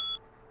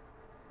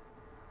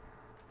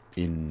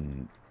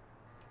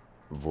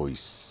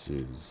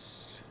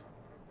 Invoices.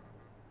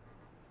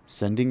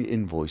 Sending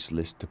invoice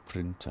list to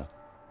printer.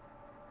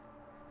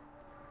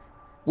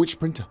 Which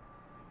printer?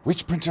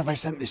 Which printer have I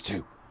sent this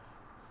to?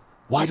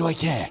 Why do I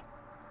care?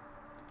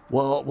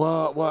 What?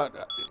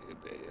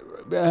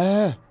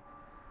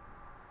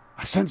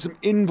 I've sent some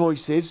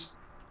invoices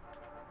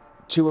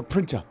to a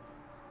printer.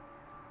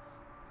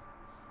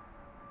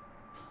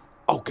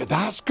 Okay,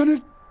 that's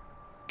gonna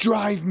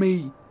drive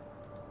me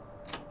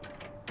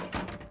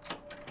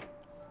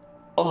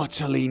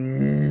utterly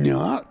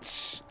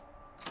nuts.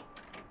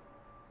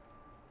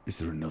 Is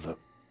there another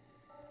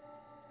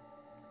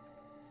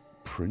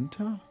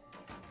printer?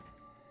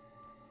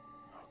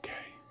 Okay.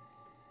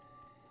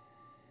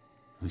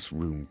 This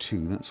room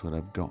 2, that's where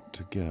I've got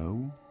to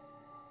go.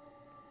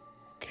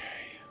 Okay.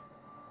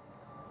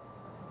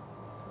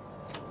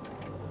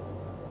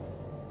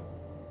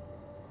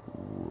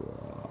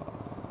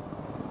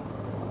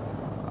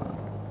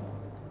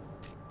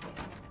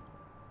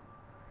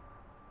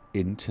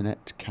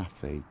 Internet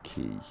cafe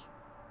key.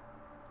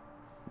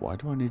 Why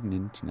do I need an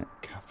internet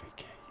cafe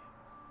key?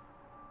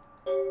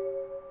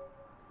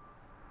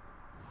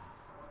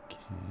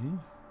 Okay.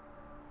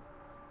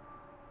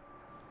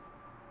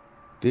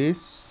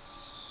 This...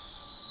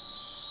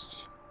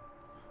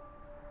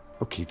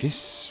 Okay,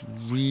 this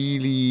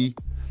really...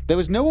 There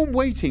was no one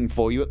waiting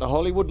for you at the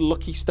Hollywood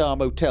Lucky Star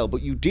Motel,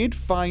 but you did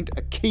find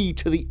a key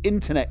to the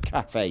internet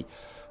cafe.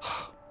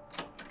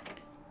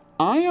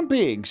 I am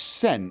being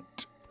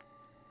sent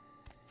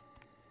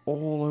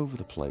all over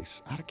the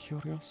place. Out of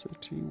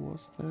curiosity,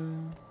 was there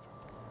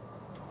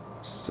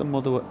some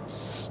other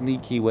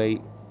sneaky way?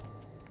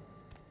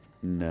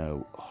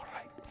 No. All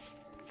right,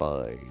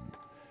 fine.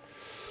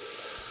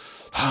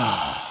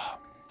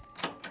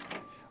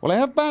 Well, I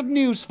have bad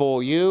news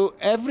for you.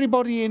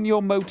 Everybody in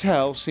your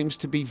motel seems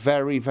to be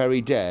very,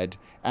 very dead,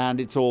 and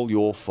it's all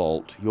your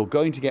fault. You're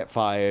going to get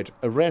fired,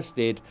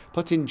 arrested,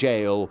 put in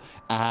jail,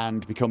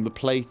 and become the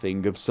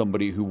plaything of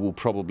somebody who will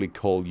probably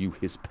call you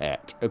his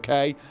pet,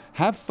 okay?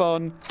 Have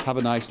fun, have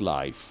a nice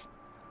life.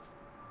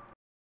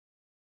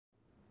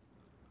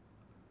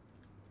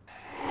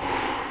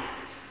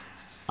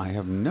 I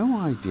have no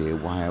idea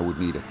why I would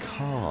need a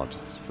card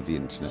for the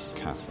internet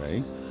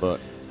cafe, but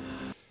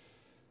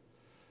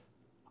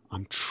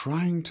I'm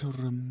trying to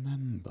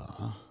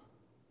remember.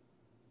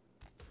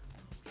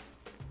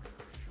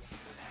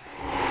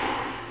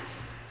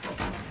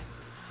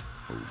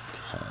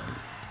 Okay.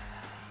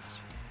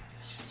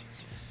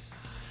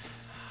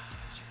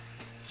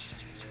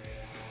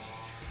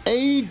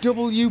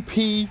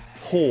 AWP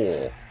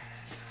whore.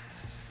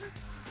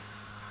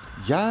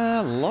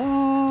 Yeah,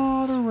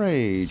 lot of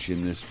rage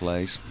in this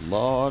place.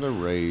 Lot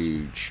of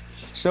rage.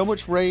 So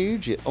much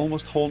rage, it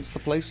almost haunts the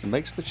place and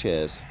makes the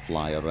chairs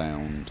fly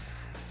around.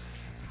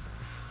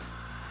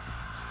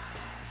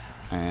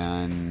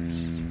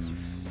 And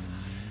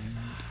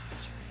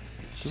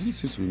doesn't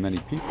seem to be many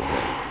people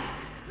here.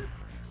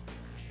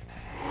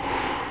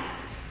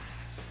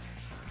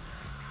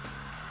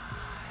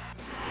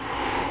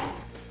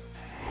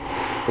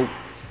 Oh,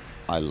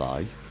 I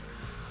lie.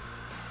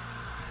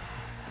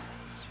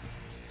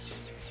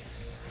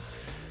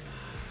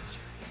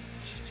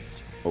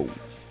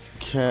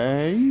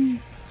 Okay.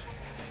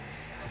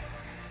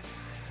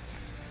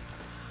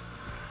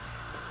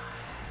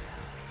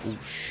 Oh,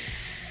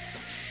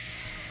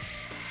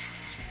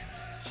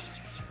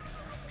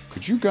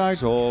 could you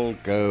guys all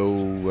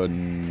go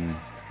and...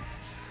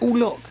 Oh,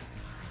 look!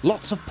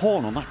 Lots of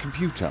porn on that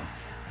computer.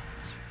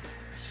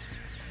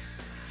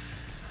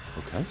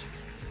 Okay.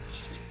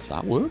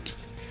 That worked.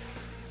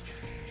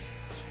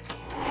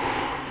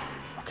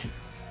 Okay.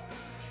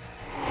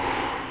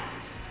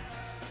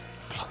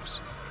 Close.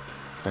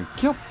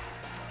 Thank you.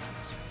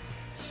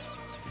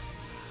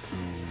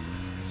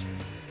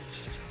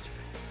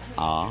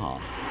 Ah.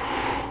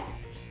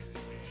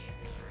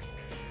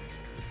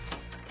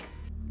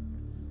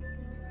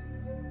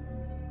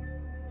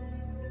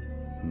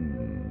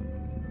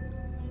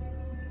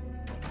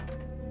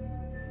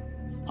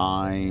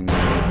 I'm...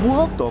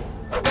 What the...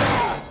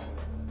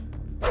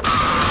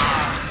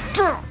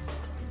 Don't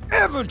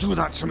ever do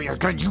that to me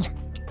again, you...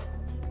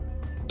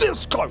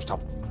 This close to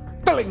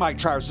filling my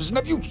trousers, and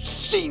have you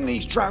seen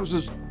these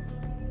trousers?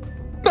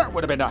 That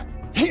would have been a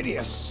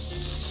hideous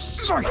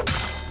sight.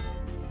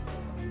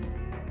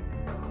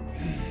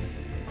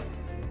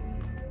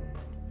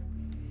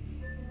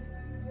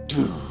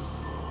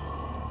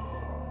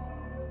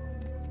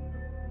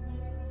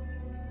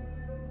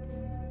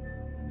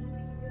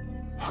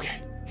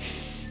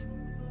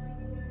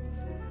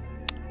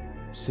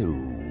 So,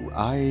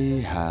 I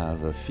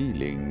have a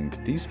feeling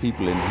these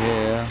people in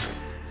here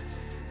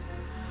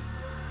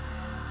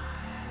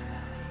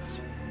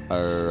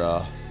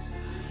are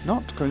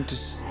not going to...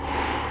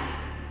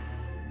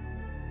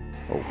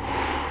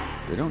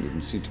 Oh, they don't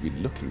even seem to be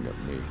looking at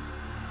me.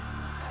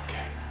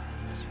 Okay.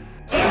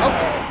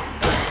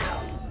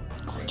 Oh!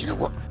 God, you know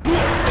what?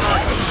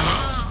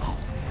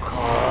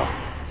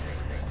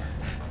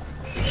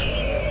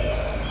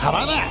 How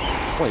about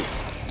that? Wait,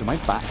 do my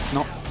bats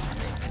not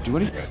do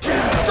anything?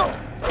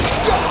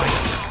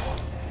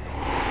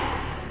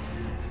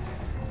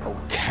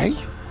 Okay.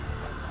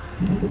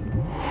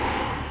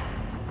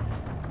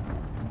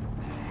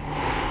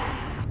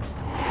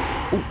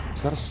 Oh,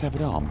 is that a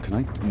severed arm? Can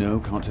I? No,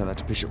 can't tell that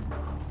to Bishop.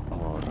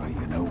 Alright,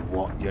 you know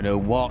what? You know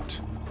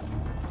what?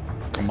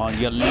 Come on,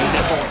 you little...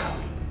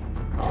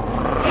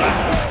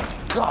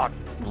 God,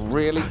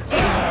 really?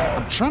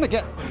 I'm trying to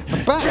get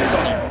the bats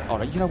on him.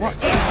 Alright, you know what?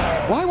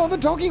 Why won't the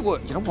doggy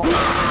work? You know what?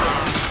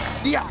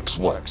 The axe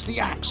works. The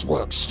axe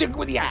works. Stick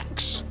with the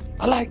axe.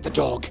 I like the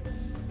dog.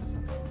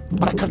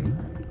 But I couldn't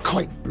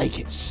quite make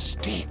it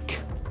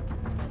stick.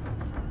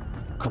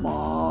 Come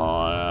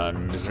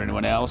on. Is there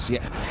anyone else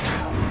yet?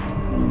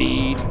 I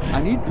need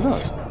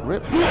blood. I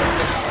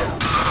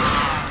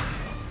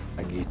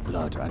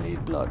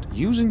need blood.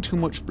 Using too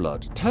much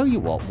blood. Tell you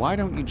what, why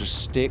don't you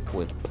just stick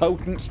with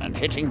potence and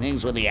hitting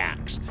things with the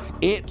axe?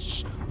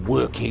 It's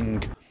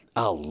working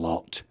a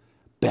lot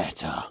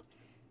better.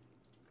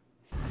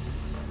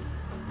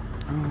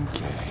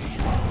 Okay.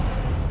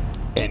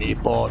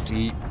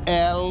 Anybody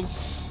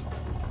else?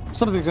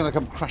 Something's gonna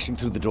come crashing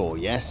through the door,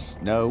 yes?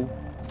 No?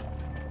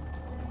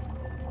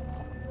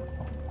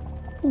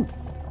 Ooh,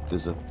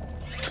 there's a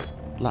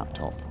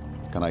laptop.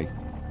 Can I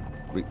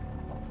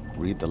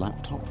read the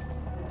laptop?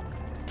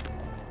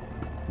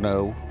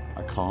 No,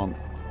 I can't.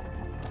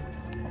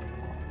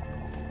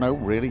 No,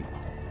 really?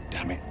 Oh,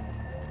 damn it.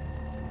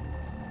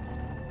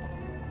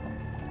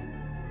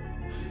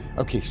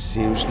 Okay,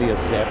 seriously, a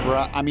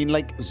zebra? I mean,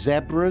 like,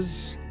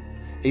 zebras?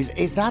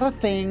 Is that a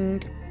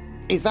thing?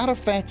 Is that a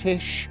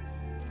fetish?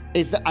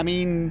 Is that, I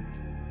mean...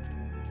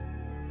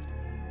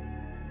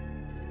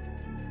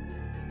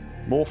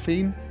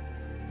 Morphine?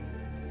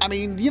 I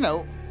mean, you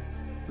know,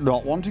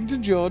 not wanting to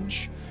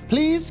judge.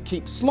 Please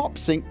keep slop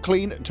sink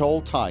clean at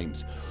all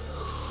times.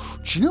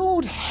 Do you know what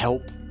would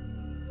help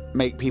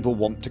make people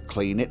want to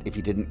clean it if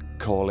you didn't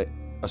call it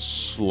a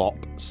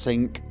slop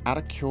sink? Out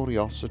of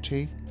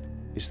curiosity,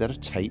 is there a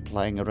tape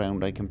laying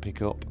around I can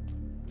pick up?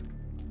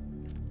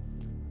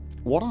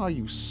 What are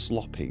you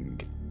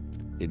slopping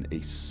in a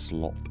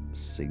slop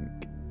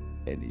sink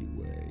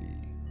anyway?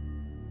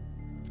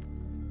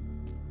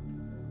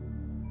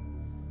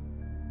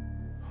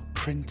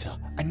 Printer.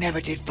 I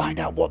never did find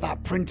out what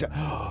that printer...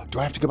 Do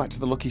I have to go back to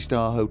the Lucky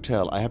Star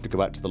Hotel? I have to go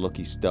back to the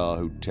Lucky Star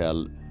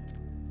Hotel.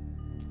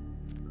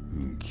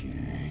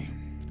 Okay.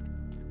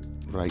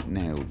 Right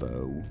now,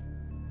 though...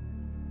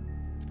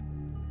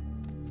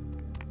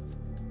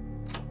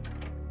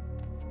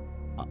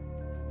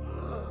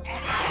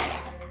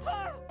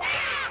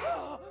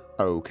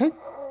 Okay.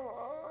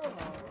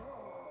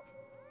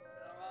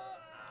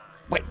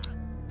 Wait.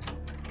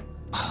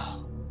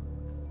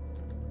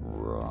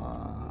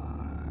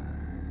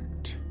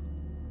 Right.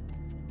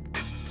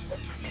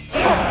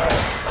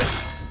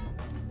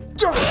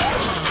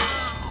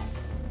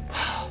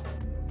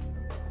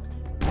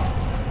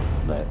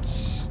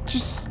 Let's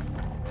just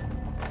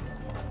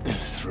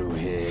through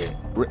here.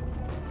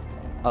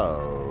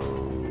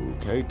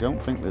 Okay,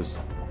 don't think there's...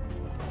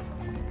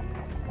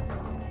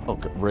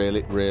 Okay,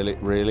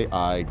 really?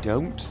 I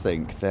don't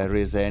think there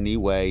is any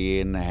way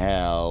in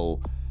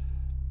hell.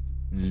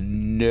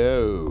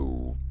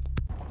 No.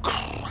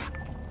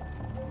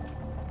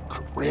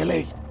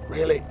 Really?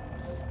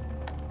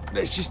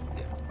 It's just...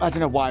 I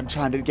don't know why I'm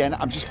trying it again.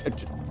 I'm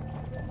just...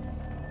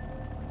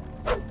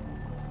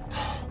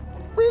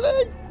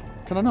 Really?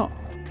 Can I not?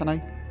 Can I?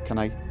 Can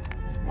I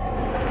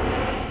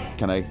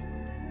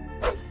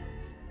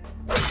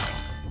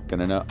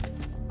not?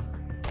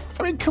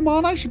 I mean, come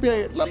on, I should be...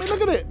 Let me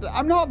look at it.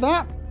 I'm not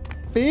that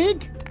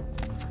big.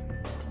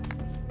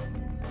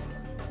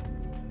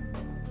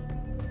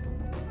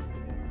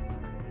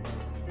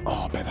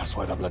 Oh, I bet that's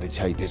why that bloody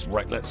tape is.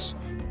 Right, let's...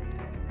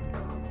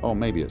 Oh,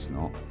 maybe it's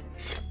not.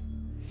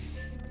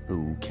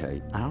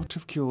 Okay, out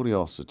of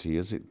curiosity,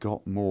 has it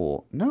got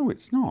more? No,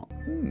 it's not.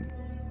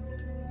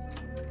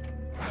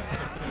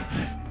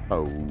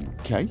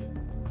 Okay.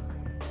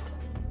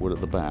 We're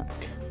at the back.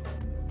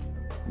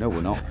 No,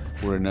 we're not.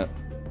 We're in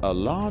a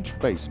large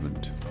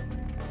basement.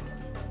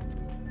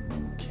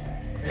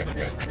 Okay.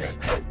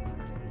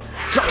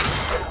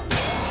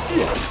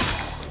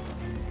 Yes!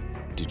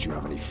 Did you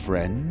have any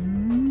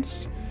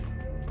friends?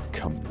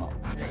 Come on.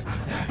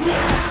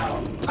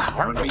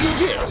 Apparently you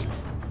did.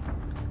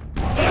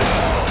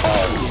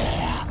 Oh,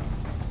 yeah.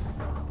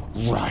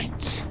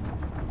 Right.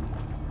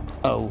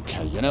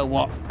 Okay, you know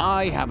what?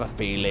 I have a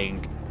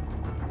feeling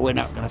we're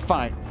not going to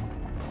fight.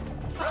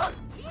 Oh,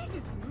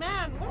 Jesus,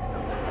 man, what the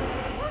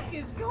fuck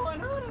is going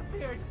on up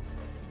there?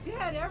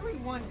 Dad,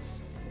 everyone,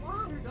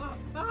 water.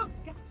 Oh,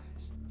 God.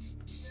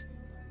 Shh.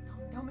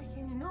 Don't make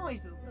any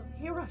noise. They'll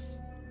hear us.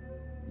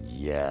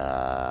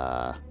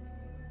 Yeah.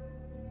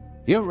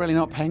 You're really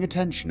not paying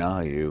attention,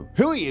 are you?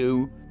 Who are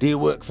you? Do you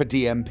work for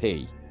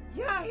DMP?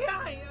 Yeah,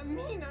 I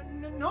mean,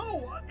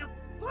 no.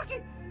 Fuck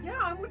it. Yeah,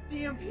 I'm with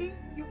DMP.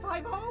 You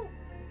 5-0?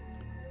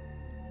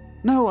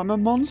 No, I'm a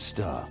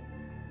monster.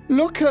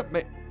 Look at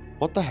me.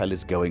 What the hell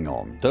is going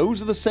on?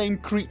 Those are the same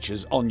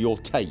creatures on your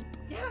tape.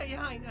 Yeah,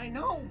 I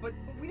know, but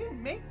we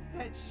didn't make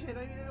that shit.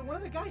 One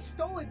of the guys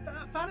stole it,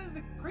 found it in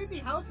the creepy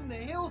house in the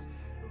hills.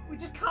 We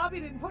just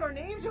copied it and put our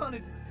names on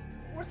it.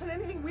 Worse than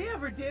anything we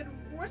ever did.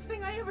 Worst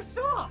thing I ever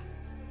saw.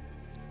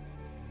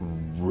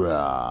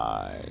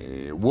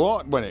 Right.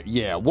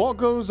 What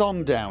goes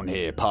on down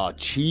here,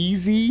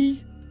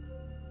 Parcheesi?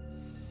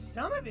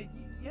 Some of it,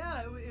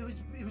 yeah,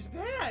 it was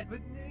bad, but,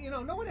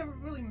 no one ever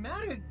really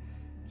mattered.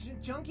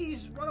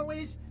 Junkies,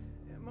 runaways,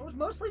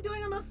 mostly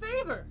doing them a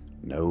favor.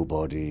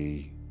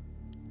 Nobody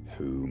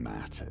who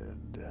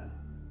mattered.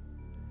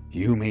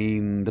 You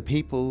mean the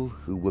people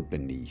who were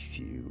beneath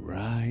you,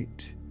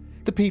 right?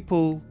 The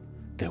people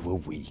that were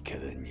weaker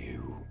than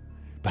you.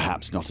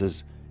 Perhaps not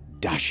as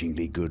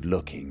dashingly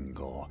good-looking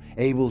or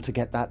able to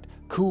get that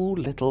cool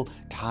little,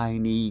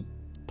 tiny,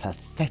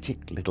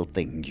 pathetic little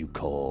thing you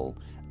call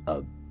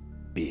a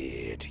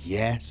beard,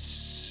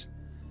 yes?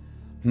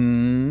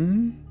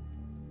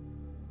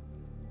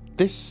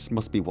 This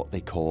must be what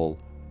they call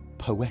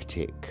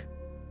poetic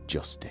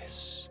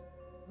justice.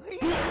 Please,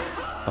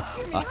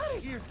 get me out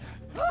of here.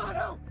 Oh,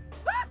 no.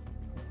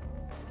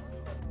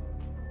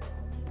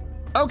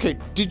 Okay,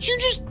 did you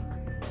just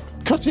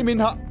cut him in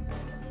half?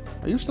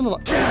 Are you still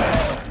alive?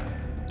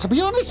 To be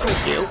honest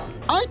with you,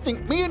 I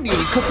think me and you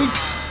could be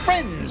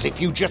friends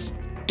if you just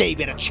gave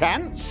it a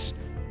chance.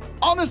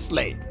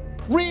 Honestly,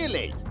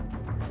 really.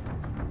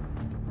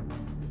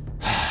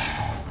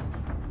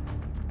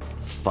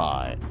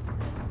 Fine.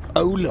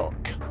 Oh,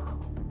 look.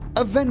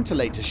 A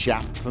ventilator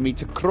shaft for me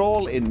to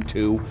crawl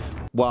into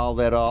while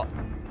there are...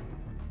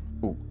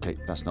 Okay,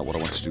 that's not what I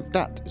want to do.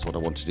 That is what I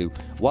want to do.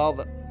 While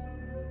there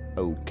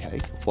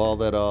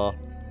are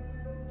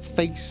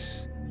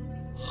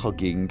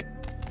face-hugging...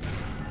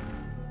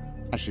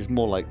 Actually, it's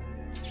more like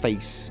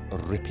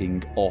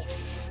face-ripping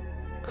off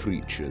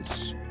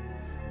creatures.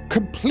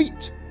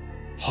 Complete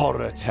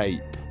horror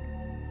tape.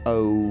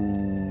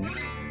 Okay.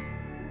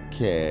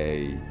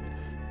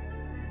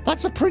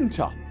 That's a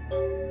printer.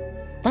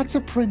 That's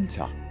a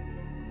printer.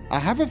 I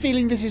have a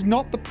feeling this is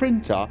not the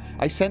printer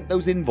I sent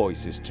those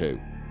invoices to.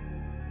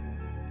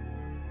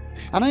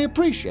 And I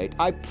appreciate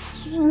I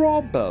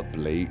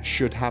probably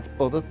should have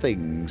other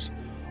things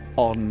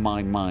on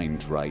my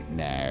mind right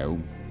now.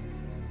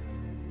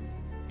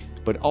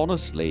 But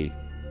honestly,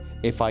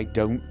 if I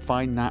don't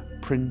find that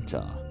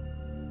printer,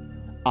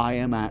 I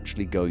am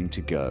actually going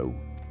to go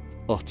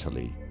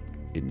utterly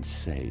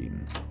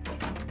insane.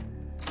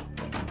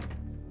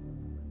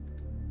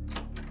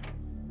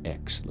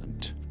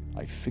 Excellent.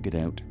 I figured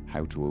out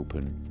how to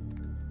open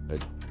a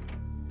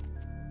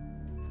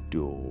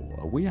door.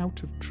 Are we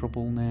out of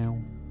trouble now?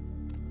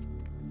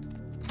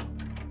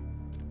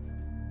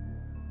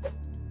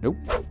 Nope.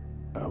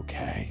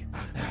 Okay.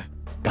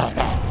 Got it.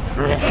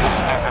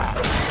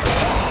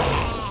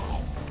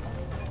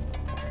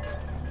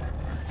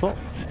 Fuck.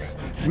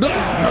 No,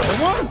 another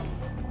one?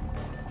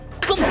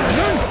 Come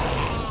on.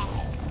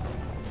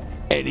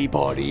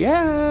 Anybody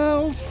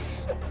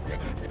else?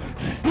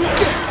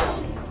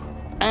 Yes.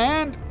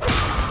 And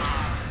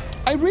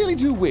I really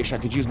do wish I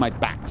could use my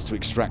bats to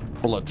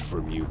extract blood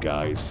from you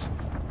guys.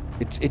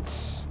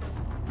 It's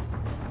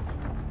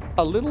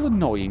a little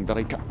annoying that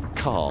I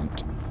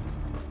can't.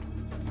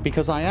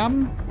 Because I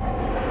am...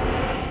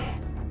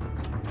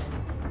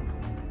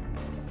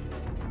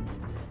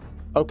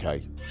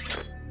 Okay.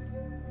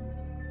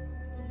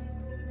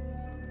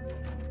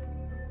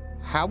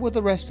 How are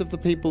the rest of the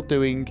people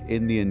doing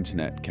in the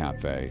internet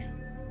cafe?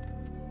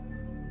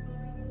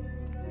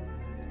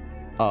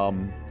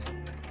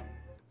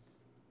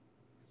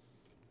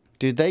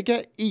 Did they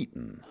get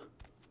eaten?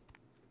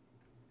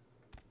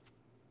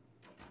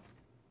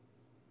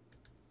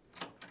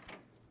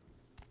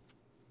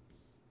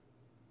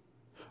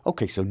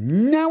 Okay, so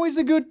now is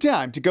a good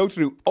time to go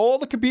through all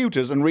the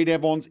computers and read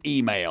everyone's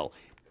email.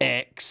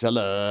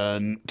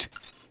 Excellent.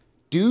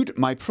 Dude,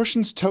 my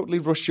Prussians totally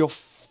rushed your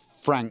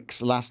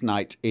francs last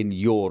night in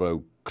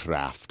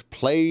Eurocraft.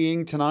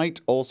 Playing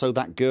tonight. Also,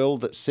 that girl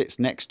that sits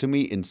next to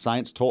me in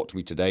Science talked to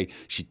me today.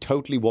 She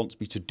totally wants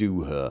me to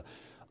do her.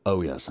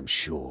 Oh, yes, I'm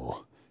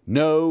sure.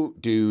 No,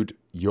 dude,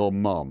 your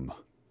mum.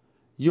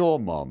 Your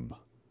mum.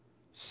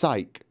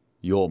 Psych,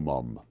 your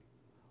mum.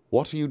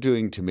 What are you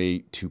doing to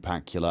me,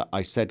 Tupacula?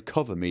 I said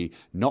cover me,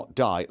 not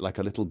die like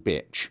a little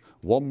bitch.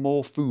 One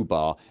more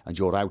foobar and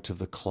you're out of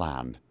the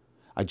clan.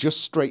 I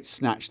just straight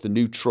snatched the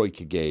new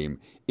Troika game.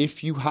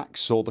 If you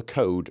hacksaw the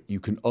code, you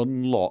can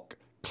unlock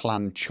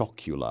Clan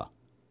Chocula.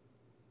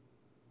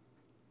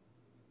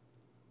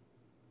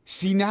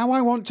 See, now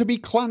I want to be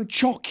Clan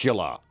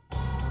Chocula.